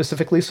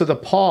specifically. So the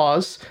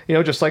pause,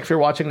 just like if you're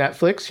watching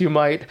Netflix, you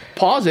might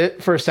pause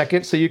it for a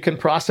second so you can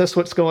process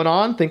what's going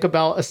on, think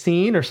about a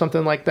scene or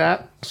something like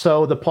that.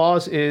 So the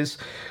pause is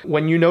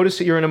when you notice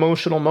that you're in an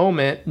emotional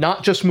moment,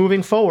 not just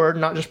moving forward,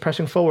 not just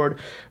pressing forward,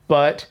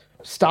 but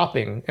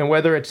stopping. And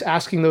whether it's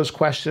asking those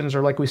questions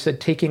or, like we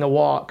said, taking a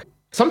walk.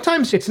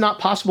 Sometimes it's not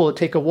possible to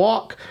take a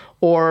walk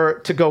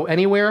or to go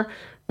anywhere,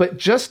 but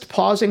just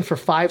pausing for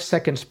 5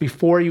 seconds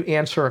before you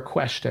answer a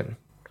question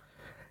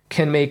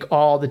can make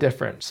all the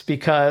difference.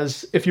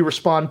 Because if you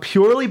respond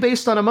purely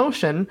based on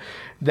emotion,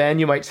 then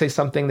you might say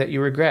something that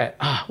you regret.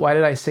 Why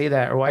did I say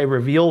that? Or why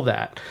reveal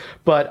that?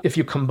 But if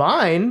you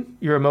combine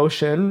your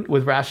emotion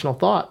with rational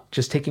thought,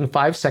 just taking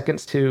 5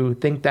 seconds to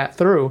think that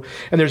through.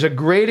 And there's a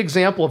great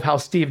example of how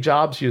Steve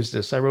Jobs used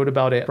this. I wrote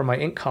about it for my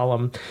Inc.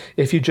 column.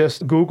 If you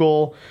just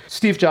Google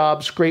Steve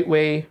Jobs, great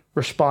way,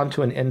 respond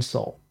to an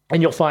insult.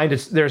 And you'll find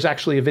there's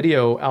actually a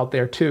video out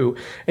there too.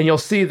 And you'll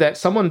see that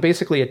someone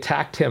basically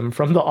attacked him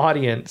from the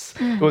audience.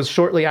 It was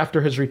shortly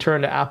after his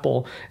return to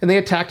Apple. And they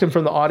attacked him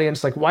from the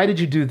audience, like, why did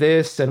you do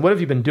this? And what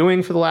have you been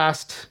doing for the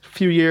last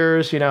few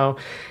years?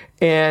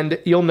 And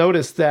you'll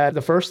notice that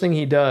the first thing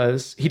he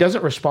does, he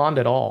doesn't respond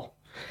at all.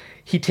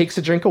 He takes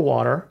a drink of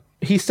water.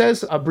 He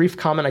says a brief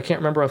comment, I can't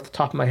remember off the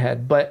top of my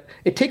head, but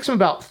it takes him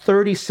about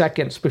 30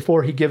 seconds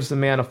before he gives the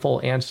man a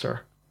full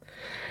answer.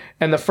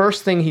 And the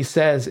first thing he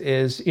says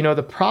is,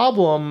 the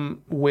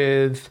problem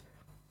with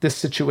this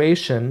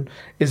situation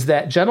is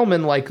that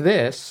gentlemen like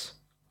this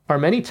are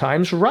many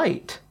times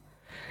right.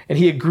 and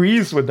he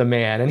agrees with the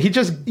man. And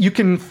you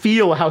can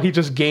feel how he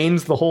just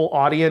gains the whole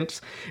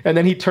audience. And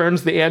then he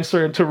turns the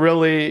answer into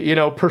really,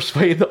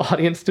 persuade the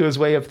audience to his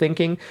way of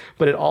thinking.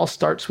 But it all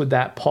starts with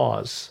that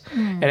pause.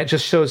 And it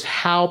just shows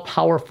how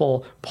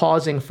powerful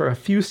pausing for a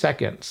few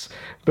seconds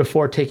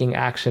before taking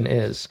action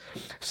is.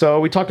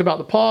 So we talked about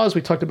the pause.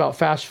 We talked about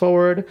fast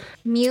forward.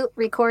 Mute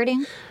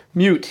recording.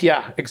 Mute,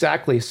 yeah,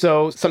 exactly.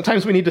 So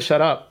sometimes we need to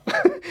shut up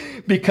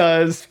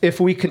because if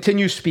we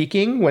continue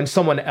speaking when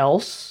someone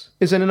else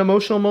is in an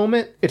emotional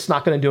moment, it's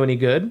not going to do any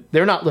good.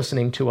 They're not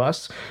listening to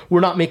us. We're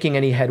not making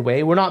any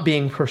headway. We're not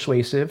being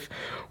persuasive.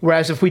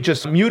 Whereas if we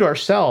just mute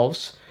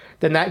ourselves,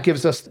 then that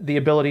gives us the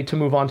ability to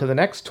move on to the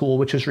next tool,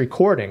 which is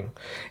recording.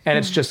 And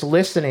it's just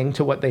listening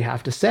to what they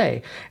have to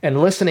say. And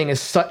listening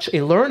is such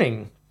a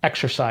learning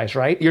exercise,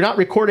 right? You're not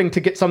recording to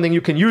get something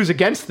you can use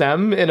against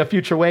them in a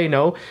future way.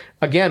 No.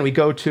 Again, we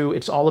go to,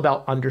 it's all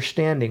about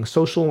understanding.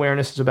 Social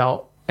awareness is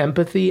about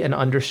empathy and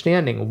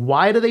understanding.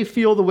 Why do they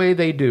feel the way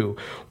they do?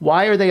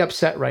 Why are they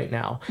upset right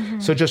now?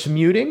 So just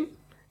muting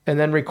and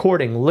then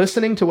recording,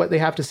 listening to what they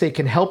have to say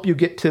can help you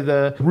get to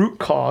the root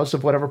cause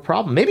of whatever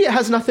problem. Maybe it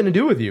has nothing to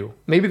do with you.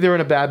 Maybe they're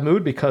in a bad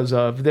mood because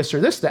of this or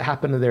this that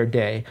happened in their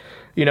day,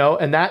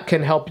 and that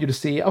can help you to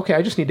see, okay,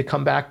 I just need to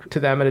come back to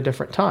them at a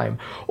different time.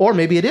 Or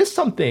maybe it is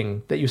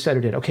something that you said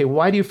or did. Okay,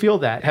 why do you feel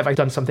that? Have I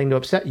done something to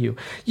upset you?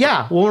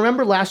 Yeah, well,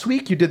 remember last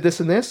week you did this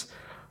and this?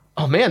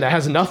 Oh man, that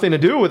has nothing to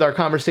do with our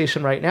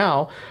conversation right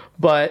now.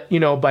 But,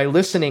 by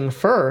listening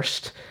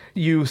first,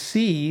 you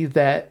see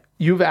that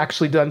you've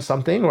actually done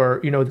something,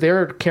 or,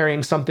 they're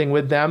carrying something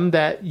with them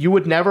that you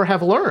would never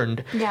have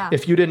learned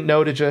if you didn't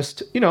know to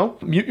just,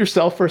 mute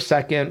yourself for a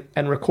second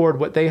and record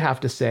what they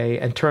have to say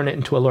and turn it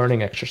into a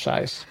learning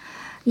exercise.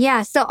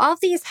 Yeah. So all of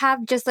these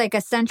have just like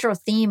a central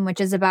theme,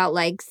 which is about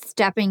like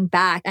stepping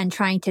back and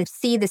trying to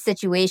see the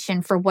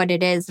situation for what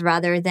it is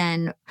rather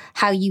than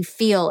how you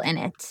feel in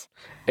it.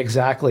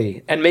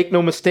 Exactly. And make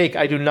no mistake,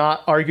 I do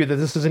not argue that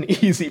this is an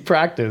easy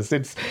practice.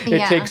 It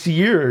takes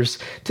years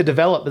to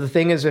develop. But the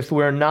thing is, if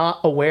we're not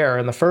aware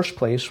in the first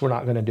place, we're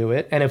not going to do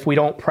it. And if we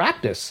don't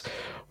practice,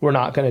 we're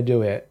not going to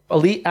do it.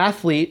 Elite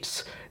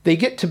athletes, they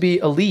get to be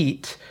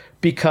elite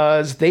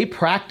because they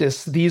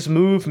practice these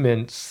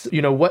movements,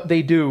 what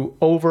they do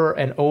over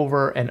and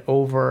over and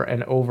over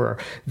and over.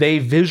 They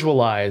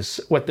visualize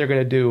what they're going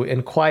to do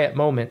in quiet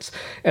moments.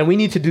 And we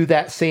need to do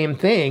that same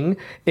thing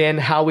in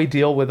how we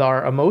deal with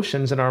our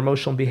emotions and our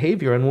emotional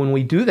behavior. And when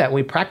we do that,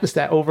 we practice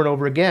that over and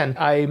over again,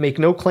 I make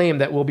no claim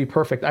that we'll be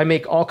perfect. I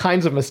make all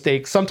kinds of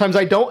mistakes. Sometimes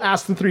I don't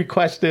ask the 3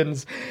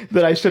 questions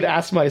that I should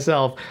ask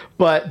myself,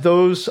 but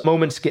those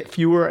moments get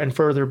fewer and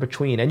further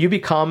between. And you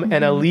become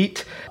an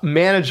elite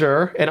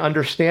manager and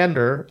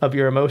understander of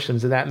your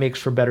emotions, and that makes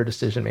for better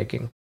decision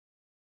making.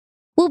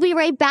 We'll be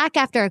right back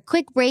after a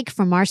quick break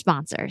from our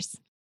sponsors.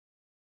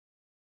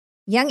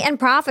 Young and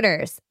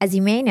Profiters, as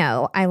you may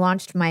know, I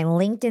launched my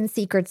LinkedIn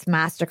Secrets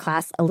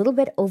Masterclass a little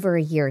bit over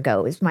a year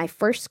ago. It was my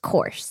first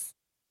course.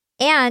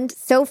 And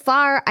so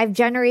far, I've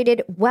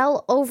generated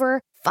well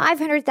over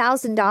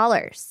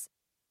 $500,000.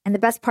 And the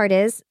best part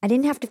is, I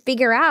didn't have to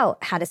figure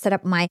out how to set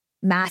up my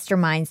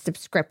mastermind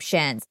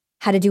subscriptions,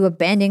 how to do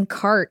abandoned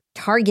cart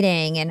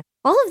targeting, and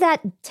all of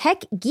that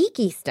tech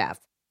geeky stuff.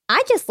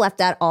 I just left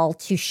that all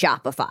to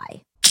Shopify.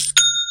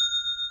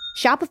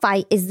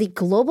 Shopify is the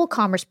global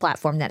commerce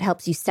platform that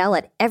helps you sell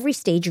at every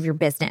stage of your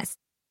business.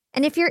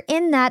 And if you're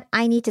in that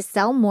I need to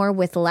sell more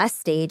with less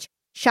stage,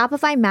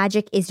 Shopify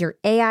Magic is your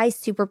AI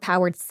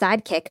superpowered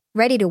sidekick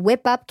ready to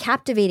whip up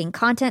captivating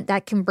content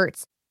that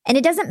converts. And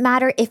it doesn't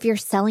matter if you're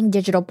selling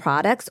digital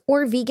products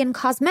or vegan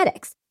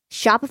cosmetics.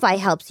 Shopify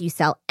helps you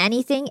sell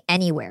anything,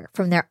 anywhere,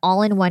 from their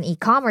all-in-one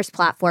e-commerce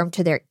platform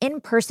to their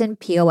in-person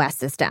POS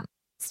system.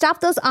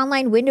 Stop those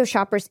online window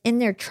shoppers in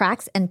their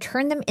tracks and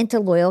turn them into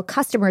loyal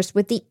customers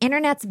with the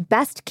internet's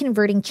best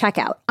converting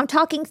checkout. I'm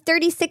talking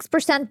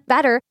 36%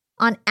 better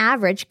on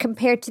average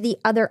compared to the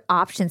other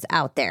options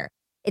out there.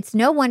 It's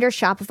no wonder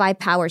Shopify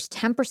powers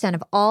 10%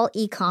 of all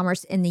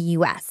e-commerce in the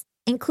US,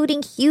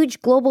 including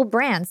huge global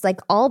brands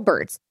like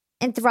Allbirds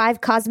and Thrive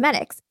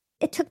Cosmetics.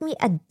 It took me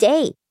a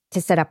day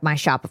to set up my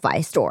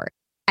Shopify store.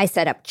 I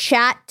set up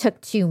chat,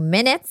 took 2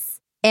 minutes,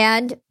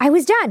 and I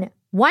was done.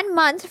 1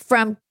 month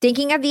from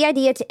thinking of the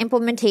idea to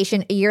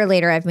implementation, a year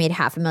later, I've made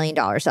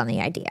 $500,000 on the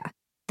idea.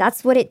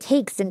 That's what it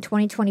takes in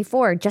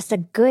 2024, just a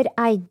good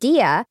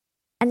idea,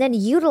 and then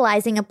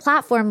utilizing a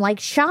platform like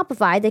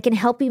Shopify that can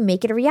help you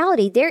make it a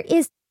reality. There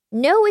is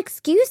no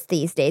excuse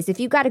these days. If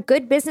you've got a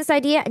good business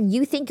idea and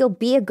you think you'll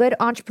be a good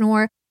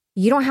entrepreneur,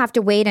 you don't have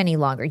to wait any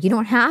longer. You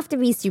don't have to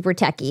be super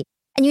techie.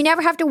 And you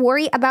never have to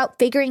worry about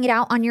figuring it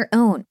out on your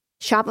own.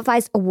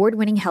 Shopify's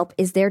award-winning help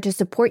is there to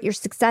support your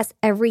success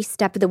every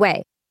step of the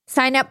way.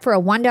 Sign up for a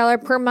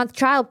 $1 per month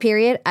trial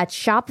period at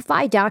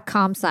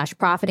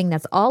shopify.com/profiting.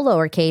 That's all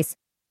lowercase.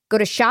 Go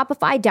to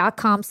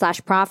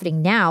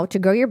shopify.com/profiting now to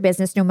grow your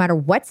business no matter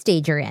what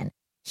stage you're in.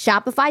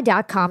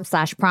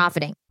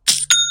 Shopify.com/profiting.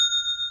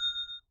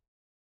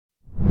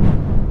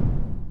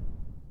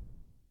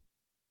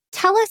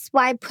 Tell us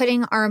why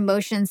putting our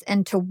emotions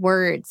into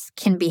words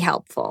can be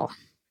helpful.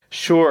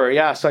 Sure.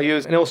 Yeah. So I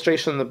use an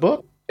illustration in the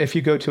book. If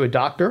you go to a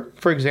doctor,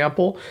 for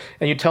example,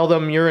 and you tell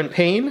them you're in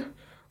pain,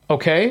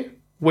 okay,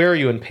 where are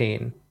you in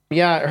pain?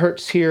 Yeah, it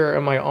hurts here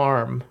in my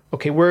arm.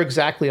 Okay, where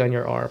exactly on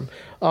your arm?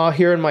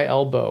 Here in my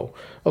elbow.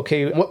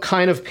 Okay, what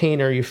kind of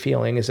pain are you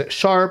feeling? Is it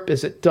sharp?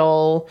 Is it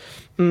dull?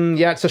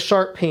 Yeah, it's a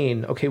sharp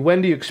pain. Okay,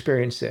 when do you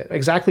experience it?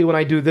 Exactly when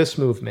I do this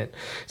movement.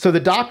 So the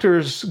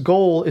doctor's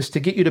goal is to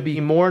get you to be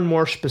more and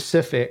more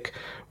specific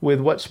with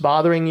what's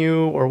bothering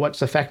you or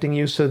what's affecting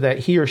you so that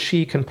he or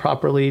she can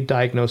properly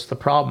diagnose the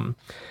problem.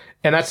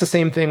 And that's the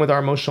same thing with our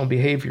emotional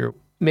behavior.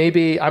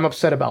 Maybe I'm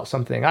upset about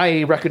something.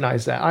 I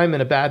recognize that. I'm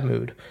in a bad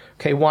mood.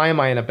 Okay, why am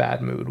I in a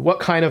bad mood? What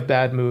kind of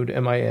bad mood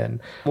am I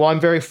in? Well, I'm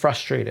very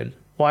frustrated.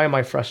 Why am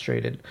I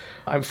frustrated?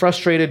 I'm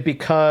frustrated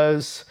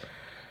because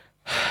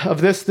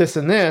of this, this,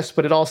 and this,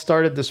 but it all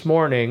started this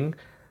morning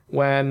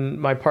when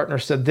my partner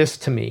said this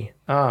to me.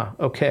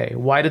 Okay.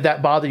 Why did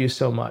that bother you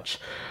so much?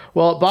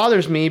 Well, it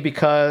bothers me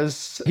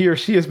because he or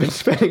she has been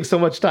spending so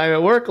much time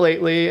at work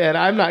lately and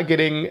I'm not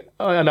getting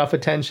enough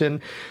attention.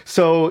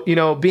 So,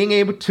 being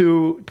able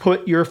to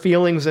put your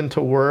feelings into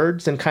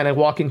words and kind of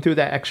walking through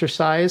that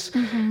exercise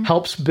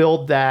helps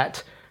build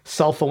that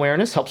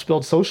self-awareness, helps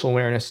build social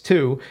awareness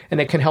too.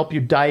 And it can help you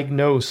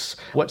diagnose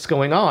what's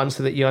going on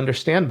so that you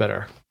understand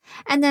better.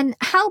 And then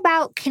how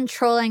about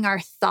controlling our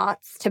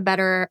thoughts to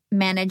better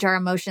manage our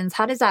emotions?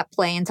 How does that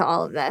play into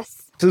all of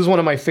this? This is one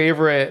of my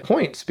favorite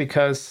points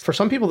because for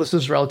some people, this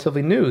is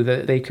relatively new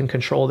that they can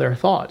control their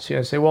thoughts.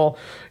 Say, well,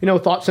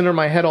 thoughts enter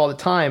my head all the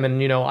time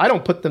and, I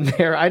don't put them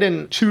there. I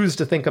didn't choose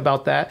to think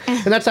about that.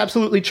 And that's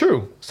absolutely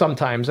true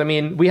sometimes. I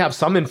mean, we have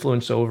some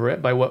influence over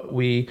it by what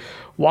we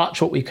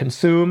watch, what we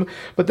consume.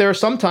 But there are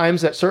some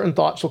times that certain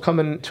thoughts will come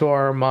into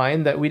our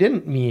mind that we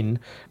didn't mean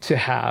to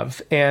have.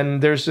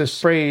 And there's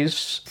this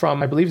phrase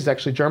from, I believe it's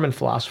actually a German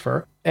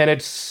philosopher, and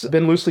it's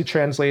been loosely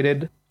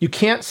translated. You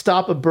can't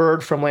stop a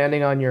bird from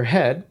landing on your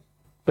head,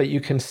 but you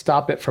can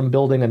stop it from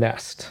building a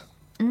nest.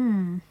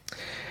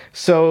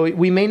 So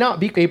we may not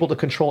be able to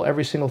control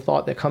every single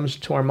thought that comes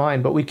to our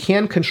mind, but we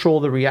can control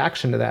the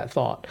reaction to that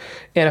thought.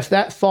 And if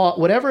that thought,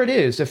 whatever it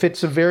is, if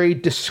it's a very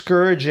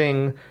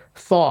discouraging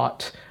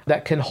thought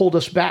that can hold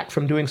us back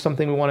from doing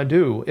something we want to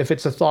do, if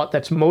it's a thought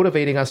that's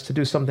motivating us to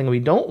do something we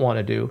don't want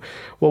to do,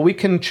 well, we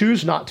can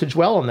choose not to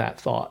dwell on that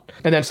thought.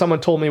 And then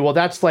someone told me, well,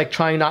 that's like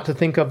trying not to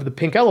think of the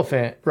pink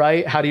elephant,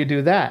 right? How do you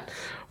do that?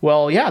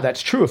 Well, yeah,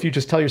 that's true. If you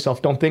just tell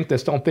yourself, don't think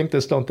this, don't think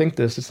this, don't think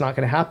this, it's not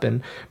going to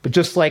happen. But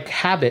just like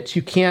habits,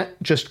 you can't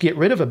just get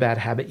rid of a bad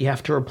habit. You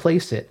have to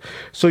replace it.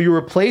 So you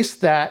replace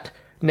that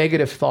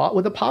negative thought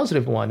with a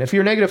positive one. If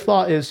your negative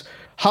thought is,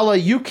 Hala,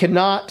 you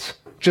cannot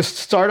just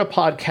start a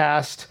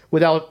podcast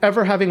without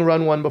ever having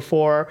run one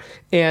before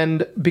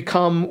and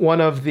become one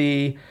of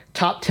the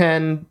top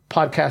 10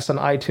 podcasts on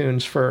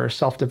iTunes for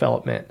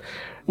self-development.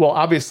 Well,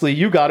 obviously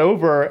you got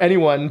over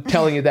anyone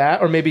telling you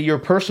that, or maybe your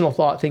personal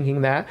thought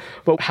thinking that,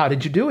 but how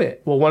did you do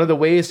it? Well, one of the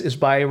ways is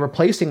by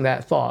replacing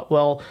that thought.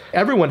 Well,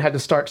 everyone had to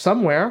start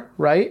somewhere,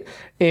 right?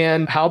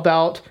 And how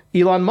about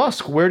Elon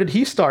Musk? Where did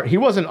he start? He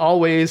wasn't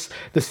always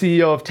the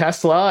CEO of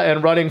Tesla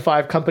and running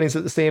 5 companies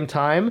at the same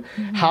time.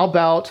 How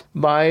about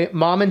my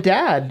mom and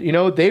dad?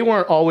 They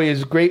weren't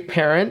always great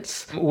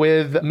parents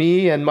with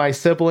me and my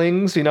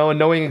siblings, and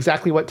knowing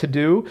exactly what to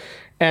do.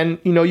 And,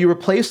 you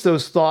replace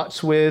those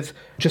thoughts with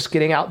just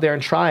getting out there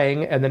and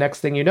trying. And the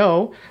next thing you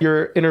know,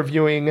 you're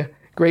interviewing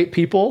great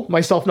people,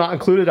 myself not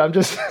included. I'm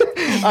just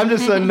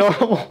a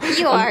normal.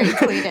 You are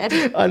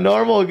included.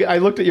 I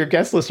looked at your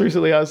guest list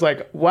recently. I was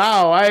like,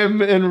 wow, I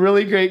am in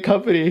really great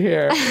company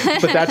here.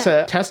 But that's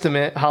a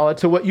testament, Hala,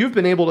 to what you've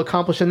been able to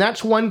accomplish. And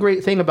that's one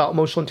great thing about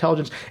emotional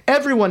intelligence.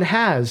 Everyone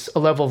has a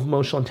level of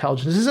emotional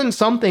intelligence. This isn't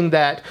something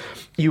that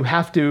you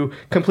have to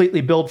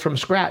completely build from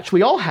scratch.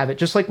 We all have it,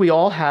 just like we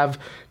all have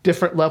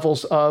different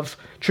levels of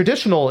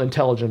traditional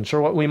intelligence,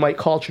 or what we might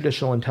call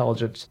traditional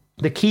intelligence.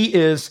 The key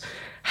is,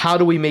 how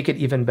do we make it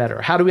even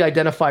better? How do we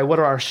identify what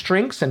are our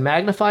strengths and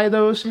magnify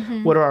those?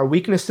 What are our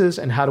weaknesses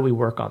and how do we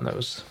work on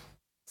those?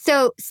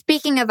 So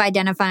speaking of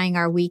identifying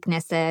our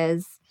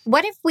weaknesses,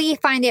 what if we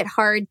find it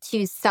hard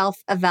to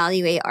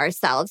self-evaluate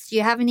ourselves? Do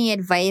you have any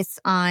advice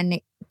on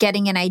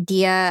getting an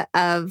idea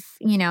of,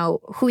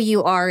 who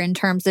you are in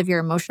terms of your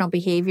emotional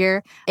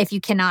behavior if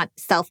you cannot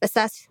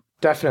self-assess?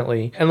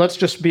 Definitely. And let's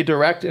just be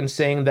direct in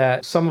saying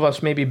that some of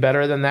us may be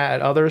better than that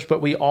at others,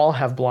 but we all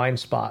have blind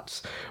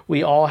spots.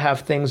 We all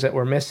have things that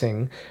we're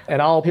missing.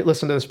 And I'll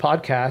listen to this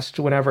podcast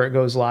whenever it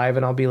goes live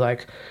and I'll be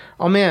like,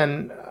 oh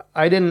man,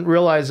 I didn't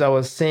realize I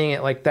was saying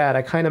it like that.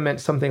 I kind of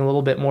meant something a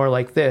little bit more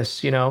like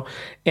this,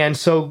 And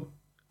so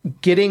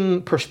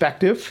getting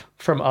perspective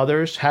from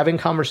others, having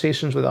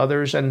conversations with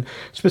others, and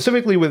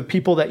specifically with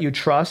people that you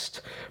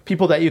trust,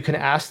 people that you can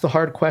ask the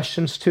hard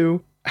questions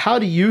to. How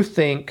do you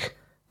think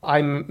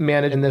I'm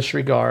managed in this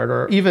regard?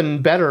 Or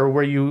even better,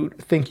 where you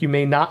think you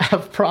may not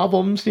have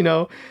problems,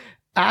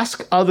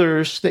 ask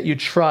others that you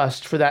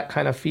trust for that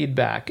kind of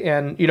feedback.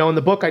 And, in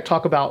the book, I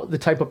talk about the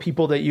type of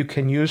people that you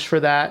can use for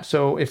that.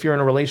 So if you're in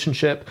a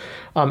relationship,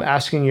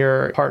 asking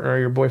your partner,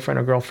 your boyfriend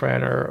or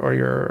girlfriend or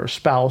your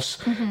spouse,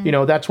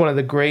 that's one of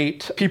the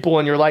great people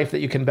in your life that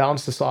you can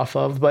bounce this off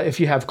of. But if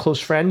you have close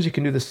friends, you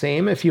can do the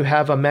same. If you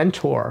have a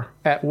mentor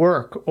at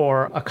work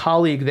or a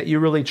colleague that you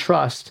really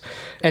trust,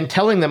 and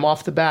telling them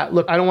off the bat,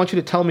 look, I don't want you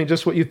to tell me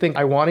just what you think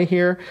I want to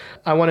hear.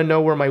 I want to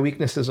know where my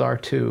weaknesses are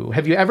too.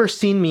 Have you ever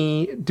seen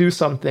me do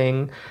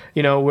something,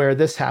 where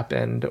this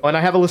happened? And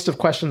I have a list of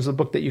questions in the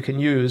book that you can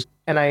use.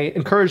 And I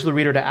encourage the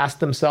reader to ask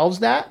themselves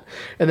that,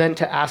 and then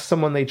to ask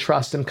someone they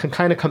trust and can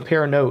kind of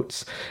compare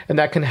notes. And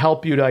that can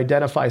help you to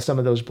identify some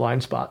of those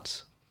blind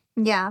spots.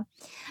 Yeah.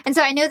 And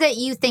so I know that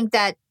you think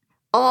that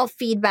all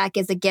feedback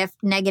is a gift,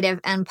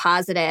 negative and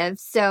positive.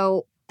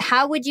 So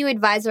how would you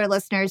advise our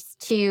listeners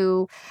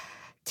to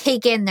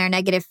take in their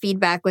negative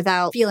feedback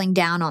without feeling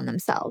down on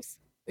themselves?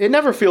 It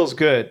never feels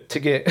good to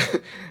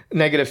get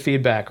negative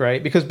feedback,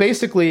 right? Because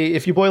basically,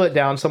 if you boil it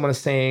down, someone is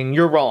saying,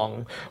 you're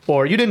wrong,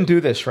 or you didn't do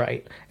this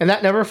right. And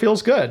that never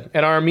feels good.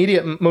 And our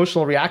immediate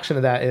emotional reaction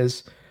to that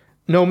is,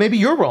 no, maybe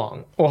you're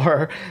wrong,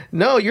 or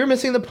no, you're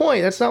missing the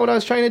point. That's not what I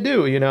was trying to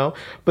do,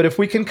 But if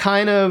we can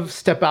kind of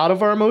step out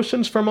of our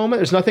emotions for a moment,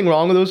 there's nothing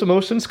wrong with those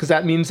emotions, because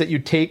that means that you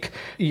take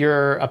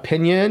your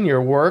opinion,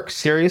 your work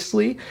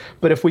seriously.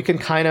 But if we can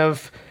kind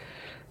of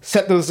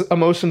set those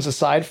emotions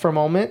aside for a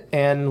moment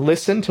and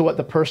listen to what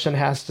the person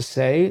has to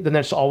say, then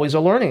there's always a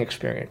learning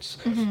experience.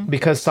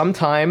 Because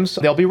sometimes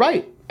they'll be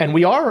right, and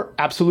we are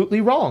absolutely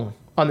wrong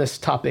on this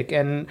topic.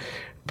 And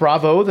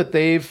bravo that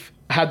they've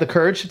had the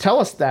courage to tell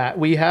us that.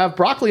 We have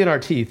broccoli in our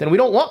teeth, and we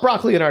don't want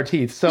broccoli in our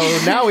teeth. So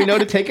now we know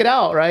to take it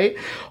out, right?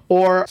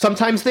 Or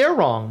sometimes they're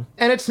wrong,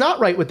 and it's not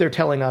right what they're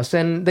telling us,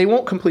 and they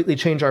won't completely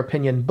change our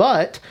opinion.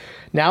 But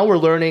now we're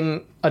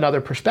learning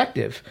another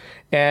perspective.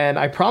 And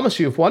I promise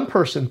you, if one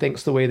person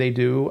thinks the way they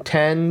do,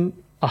 10,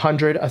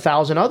 100,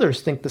 1,000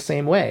 others think the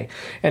same way.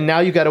 And now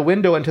you got a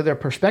window into their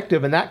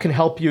perspective, and that can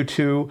help you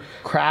to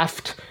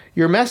craft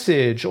your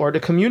message or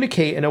to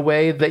communicate in a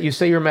way that you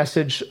say your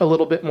message a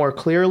little bit more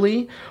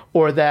clearly,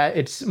 or that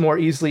it's more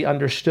easily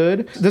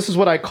understood. This is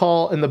what I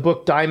call in the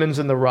book diamonds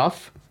in the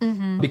rough.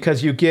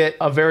 Because you get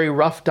a very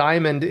rough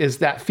diamond is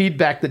that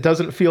feedback that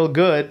doesn't feel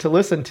good to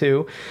listen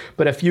to.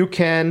 But if you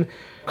can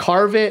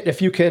carve it,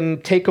 if you can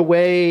take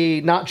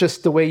away not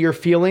just the way you're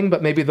feeling,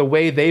 but maybe the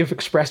way they've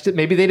expressed it,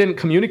 maybe they didn't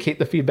communicate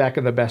the feedback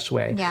in the best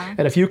way. Yeah.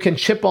 And if you can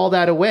chip all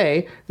that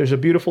away, there's a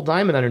beautiful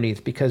diamond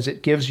underneath, because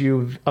it gives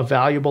you a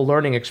valuable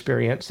learning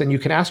experience. And you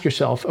can ask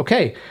yourself,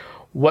 okay,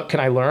 what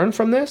can I learn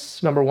from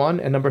this? Number one.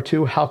 And number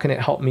two, how can it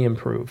help me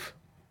improve?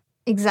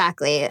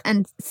 Exactly.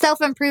 And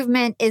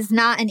self-improvement is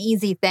not an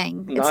easy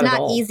thing. It's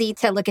not easy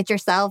to look at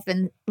yourself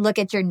and look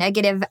at your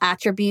negative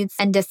attributes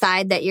and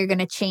decide that you're going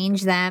to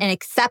change them and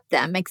accept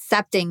them.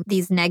 Accepting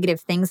these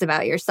negative things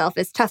about yourself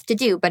is tough to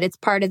do, but it's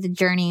part of the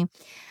journey.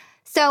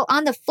 So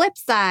on the flip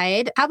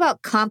side, how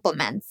about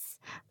compliments?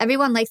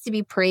 Everyone likes to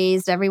be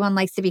praised. Everyone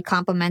likes to be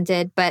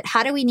complimented. But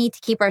how do we need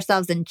to keep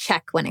ourselves in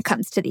check when it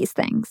comes to these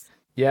things?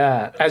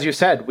 Yeah, as you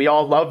said, we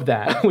all love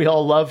that. We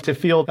all love to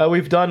feel that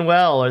we've done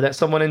well or that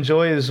someone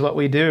enjoys what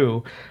we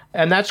do.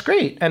 And that's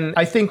great. And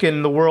I think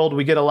in the world,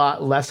 we get a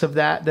lot less of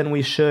that than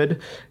we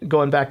should.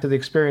 Going back to the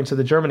experience of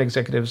the German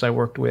executives I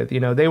worked with,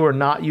 they were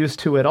not used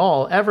to at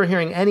all ever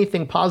hearing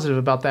anything positive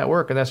about that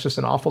work. And that's just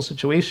an awful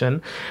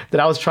situation that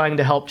I was trying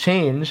to help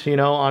change,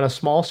 on a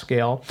small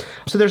scale.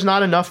 So there's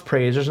not enough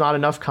praise. There's not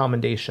enough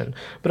commendation.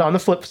 But on the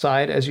flip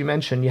side, as you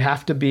mentioned, you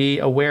have to be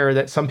aware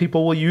that some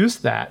people will use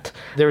that.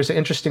 There was an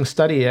interesting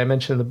study I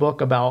mentioned in the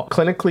book about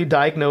clinically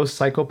diagnosed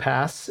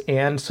psychopaths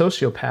and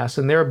sociopaths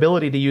and their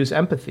ability to use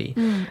empathy.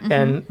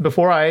 And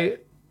before I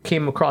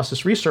came across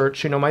this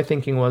research, my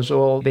thinking was,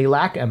 well, they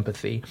lack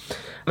empathy.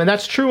 And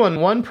that's true on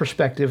one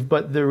perspective,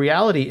 but the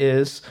reality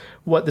is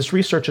what this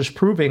research is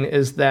proving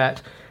is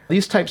that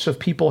these types of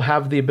people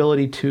have the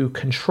ability to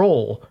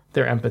control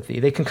their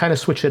empathy. They can kind of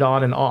switch it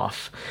on and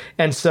off.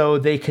 And so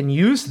they can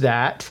use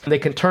that. They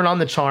can turn on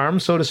the charm,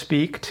 so to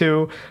speak,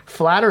 to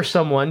flatter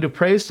someone, to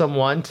praise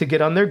someone, to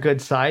get on their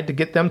good side, to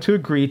get them to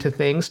agree to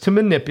things, to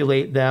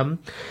manipulate them.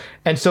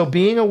 And so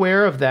being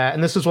aware of that,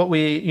 and this is what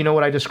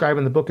what I describe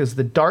in the book as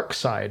the dark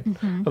side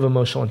of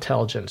emotional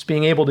intelligence,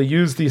 being able to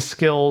use these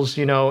skills,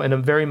 in a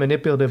very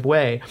manipulative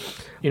way.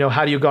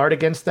 How do you guard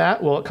against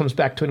that? Well, it comes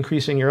back to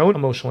increasing your own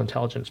emotional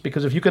intelligence,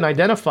 because if you can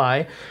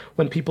identify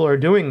when people are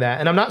doing that,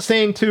 and I'm not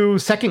saying to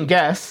second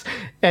guess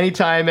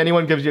anytime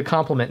anyone gives you a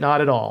compliment,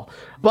 not at all,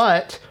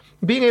 but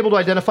being able to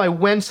identify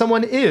when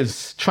someone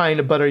is trying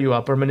to butter you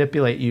up or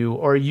manipulate you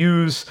or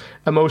use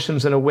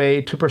emotions in a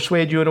way to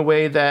persuade you in a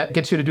way that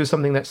gets you to do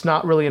something that's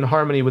not really in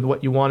harmony with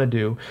what you want to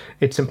do,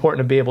 it's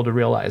important to be able to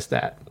realize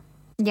that.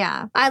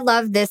 Yeah, I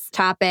love this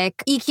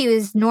topic. EQ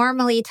is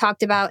normally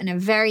talked about in a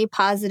very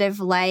positive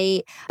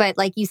light, but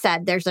like you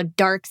said, there's a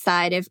dark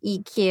side of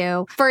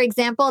EQ. For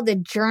example, the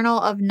Journal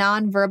of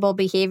Nonverbal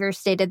Behavior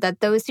stated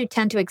that those who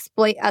tend to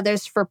exploit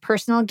others for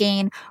personal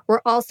gain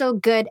were also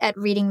good at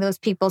reading those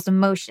people's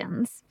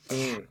emotions.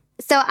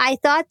 So I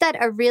thought that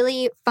a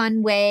really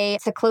fun way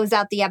to close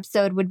out the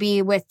episode would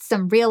be with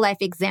some real life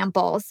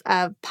examples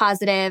of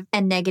positive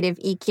and negative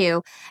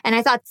EQ. And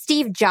I thought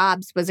Steve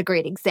Jobs was a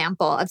great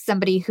example of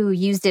somebody who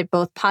used it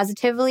both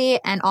positively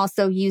and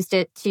also used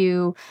it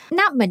to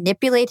not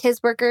manipulate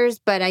his workers,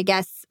 but I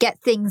guess get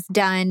things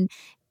done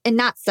in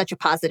not such a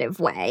positive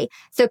way.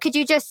 So could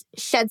you just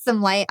shed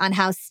some light on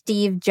how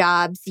Steve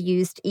Jobs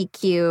used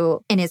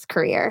EQ in his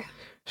career?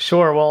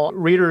 Sure. Well,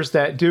 readers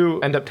that do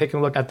end up taking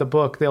a look at the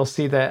book, they'll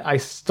see that I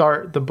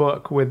start the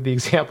book with the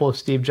example of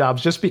Steve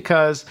Jobs just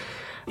because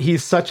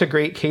he's such a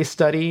great case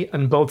study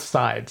on both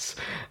sides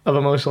of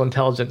emotional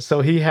intelligence.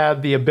 So he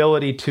had the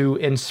ability to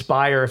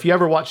inspire. If you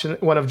ever watch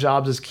one of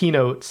Jobs'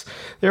 keynotes,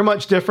 they're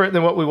much different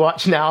than what we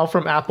watch now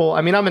from Apple.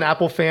 I mean, I'm an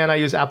Apple fan. I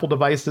use Apple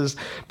devices,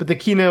 but the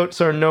keynotes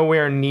are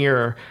nowhere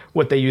near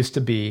what they used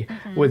to be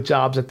with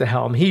Jobs at the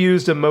helm. He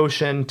used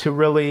emotion to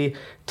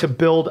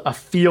build a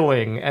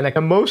feeling and an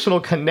emotional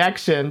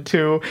connection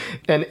to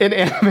an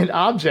inanimate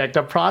object,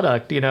 a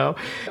product,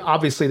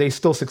 Obviously, they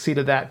still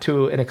succeeded that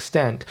to an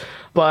extent.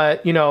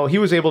 But, he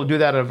was able to do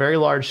that on a very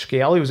large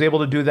scale. He was able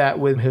to do that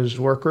with his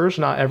workers.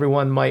 Not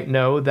everyone might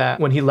know that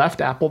when he left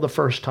Apple the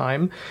first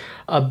time,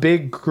 a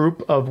big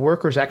group of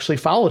workers actually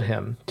followed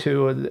him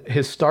to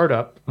his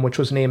startup, which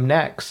was named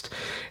Next.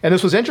 And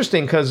this was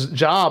interesting because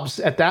Jobs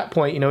at that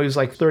point, he was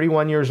like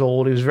 31 years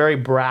old. He was very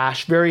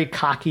brash, very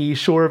cocky,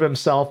 sure of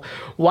himself.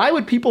 Why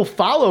would people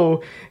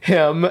follow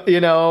him?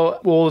 Well,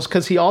 it was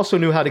because he also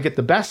knew how to get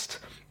the best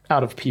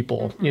out of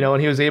people,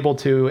 and he was able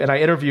to, and I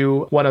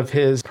interview one of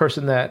his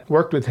person that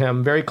worked with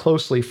him very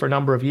closely for a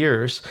number of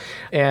years.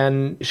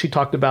 And she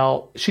talked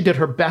about, she did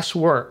her best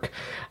work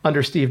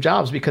under Steve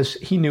Jobs because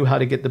he knew how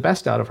to get the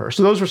best out of her.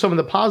 So those were some of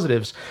the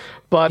positives,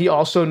 but he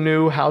also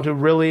knew how to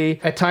really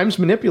at times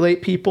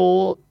manipulate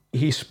people.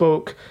 He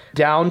spoke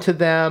down to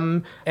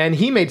them, and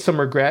he made some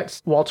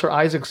regrets. Walter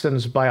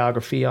Isaacson's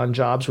biography on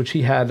Jobs, which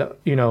he had,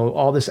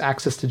 all this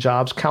access to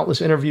Jobs,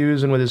 countless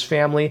interviews and with his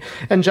family.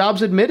 And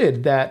Jobs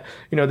admitted that,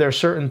 there are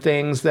certain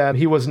things that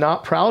he was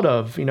not proud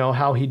of,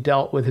 how he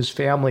dealt with his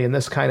family and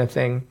this kind of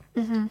thing.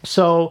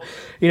 So,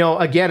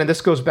 again, and this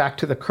goes back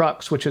to the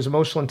crux, which is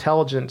emotional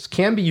intelligence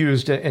can be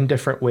used in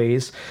different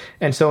ways.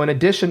 And so in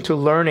addition to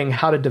learning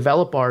how to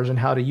develop ours and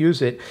how to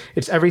use it,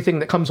 it's everything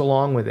that comes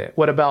along with it.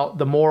 What about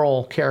the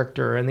moral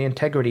character and the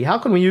integrity? How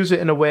can we use it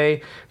in a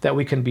way that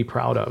we can be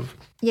proud of?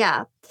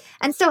 Yeah.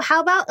 And so how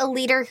about a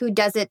leader who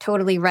does it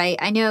totally right?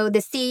 I know the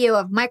CEO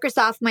of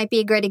Microsoft might be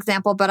a great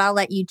example, but I'll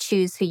let you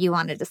choose who you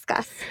want to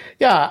discuss.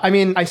 Yeah,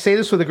 I say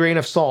this with a grain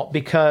of salt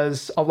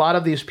because a lot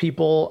of these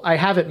people I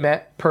haven't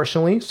met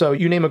personally. So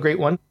you name a great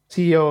one.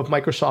 CEO of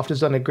Microsoft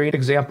has done a great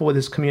example with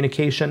his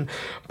communication,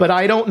 but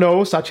I don't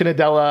know Satya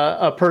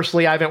Nadella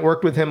personally. I haven't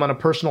worked with him on a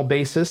personal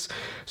basis.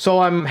 So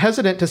I'm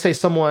hesitant to say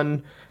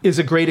someone is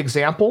a great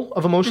example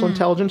of emotional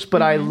intelligence,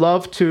 but I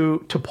love to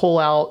pull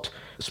out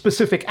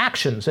specific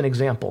actions and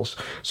examples.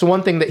 So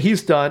one thing that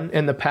he's done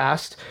in the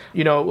past,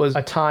 it was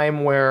a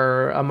time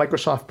where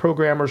Microsoft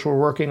programmers were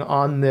working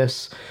on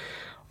this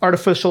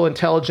artificial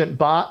intelligent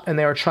bot, and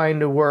they were trying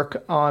to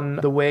work on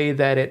the way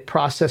that it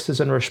processes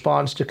and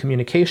responds to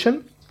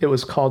communication. It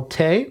was called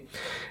Tay.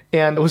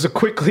 And it was a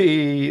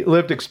quickly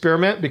lived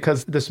experiment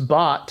because this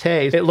bot,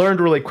 Tay, it learned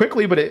really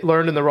quickly, but it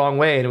learned in the wrong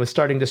way. And it was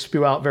starting to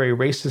spew out very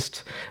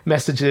racist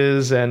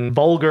messages and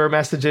vulgar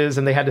messages,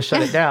 and they had to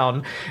shut it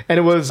down. And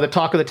it was the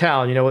talk of the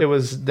town. It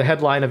was the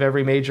headline of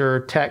every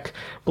major tech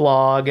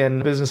blog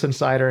and Business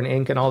Insider and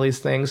Inc. and all these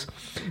things.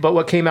 But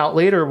what came out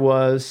later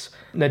was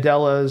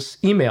Nadella's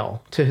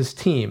email to his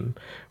team,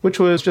 which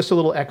was just a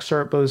little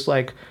excerpt. But it was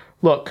like,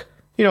 look,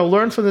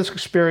 learn from this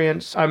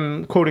experience.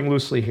 I'm quoting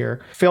loosely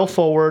here. Fail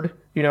forward.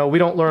 We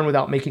don't learn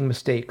without making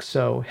mistakes.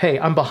 So, hey,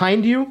 I'm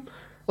behind you.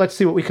 Let's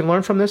see what we can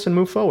learn from this and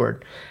move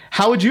forward.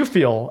 How would you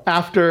feel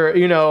after,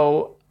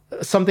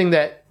 something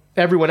that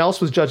everyone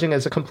else was judging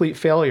as a complete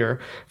failure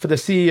for the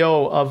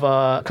CEO of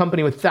a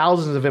company with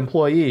thousands of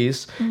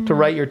employees to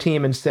write your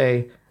team and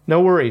say, no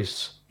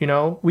worries,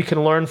 we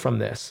can learn from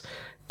this.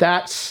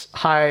 That's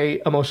high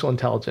emotional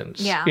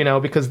intelligence,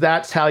 because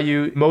that's how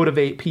you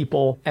motivate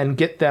people and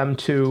get them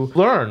to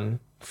learn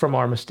from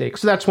our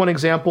mistakes. So that's one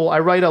example. I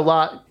write a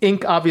lot.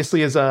 Inc.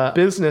 obviously is a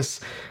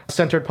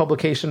business-centered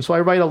publication, so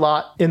I write a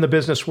lot in the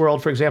business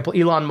world. For example,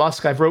 Elon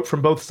Musk, I've wrote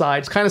from both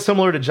sides, kind of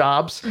similar to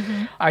Jobs.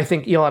 I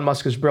think Elon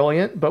Musk is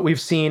brilliant, but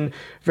we've seen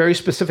very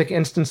specific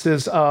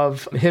instances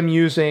of him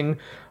using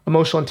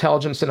emotional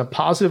intelligence in a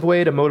positive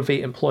way to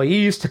motivate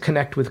employees, to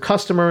connect with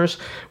customers.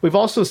 We've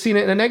also seen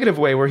it in a negative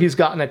way where he's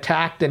gotten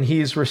attacked and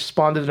he's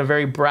responded in a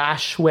very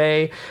brash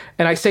way.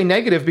 And I say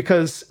negative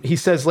because he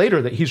says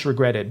later that he's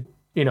regretted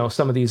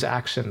some of these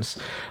actions.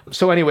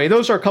 So anyway,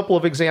 those are a couple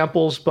of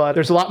examples, but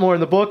there's a lot more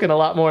in the book and a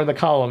lot more in the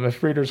column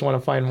if readers want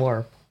to find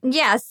more.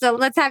 Yeah, so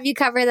let's have you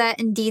cover that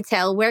in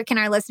detail. Where can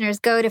our listeners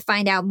go to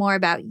find out more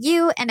about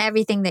you and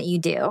everything that you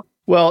do?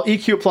 Well,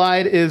 EQ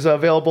Applied is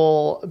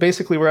available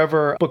basically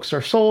wherever books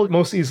are sold,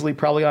 most easily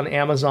probably on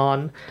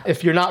Amazon.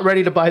 If you're not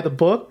ready to buy the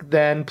book,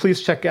 then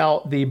please check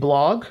out the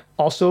blog.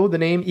 Also, the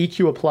name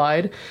EQ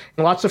Applied.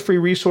 And lots of free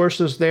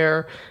resources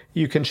there.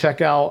 You can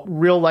check out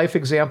real life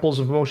examples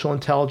of emotional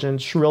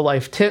intelligence, real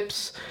life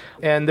tips.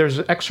 And there's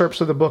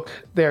excerpts of the book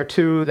there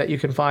too that you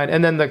can find.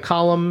 And then the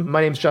column,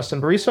 my name's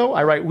Justin Bariso.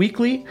 I write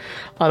weekly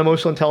on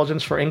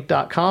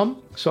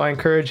emotionalintelligenceforinc.com. So I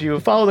encourage you to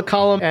follow the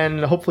column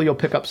and hopefully you'll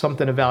pick up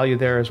something of value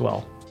there as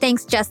well.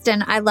 Thanks,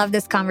 Justin. I love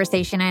this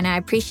conversation and I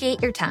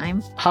appreciate your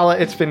time. Hala,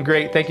 it's been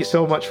great. Thank you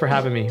so much for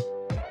having me.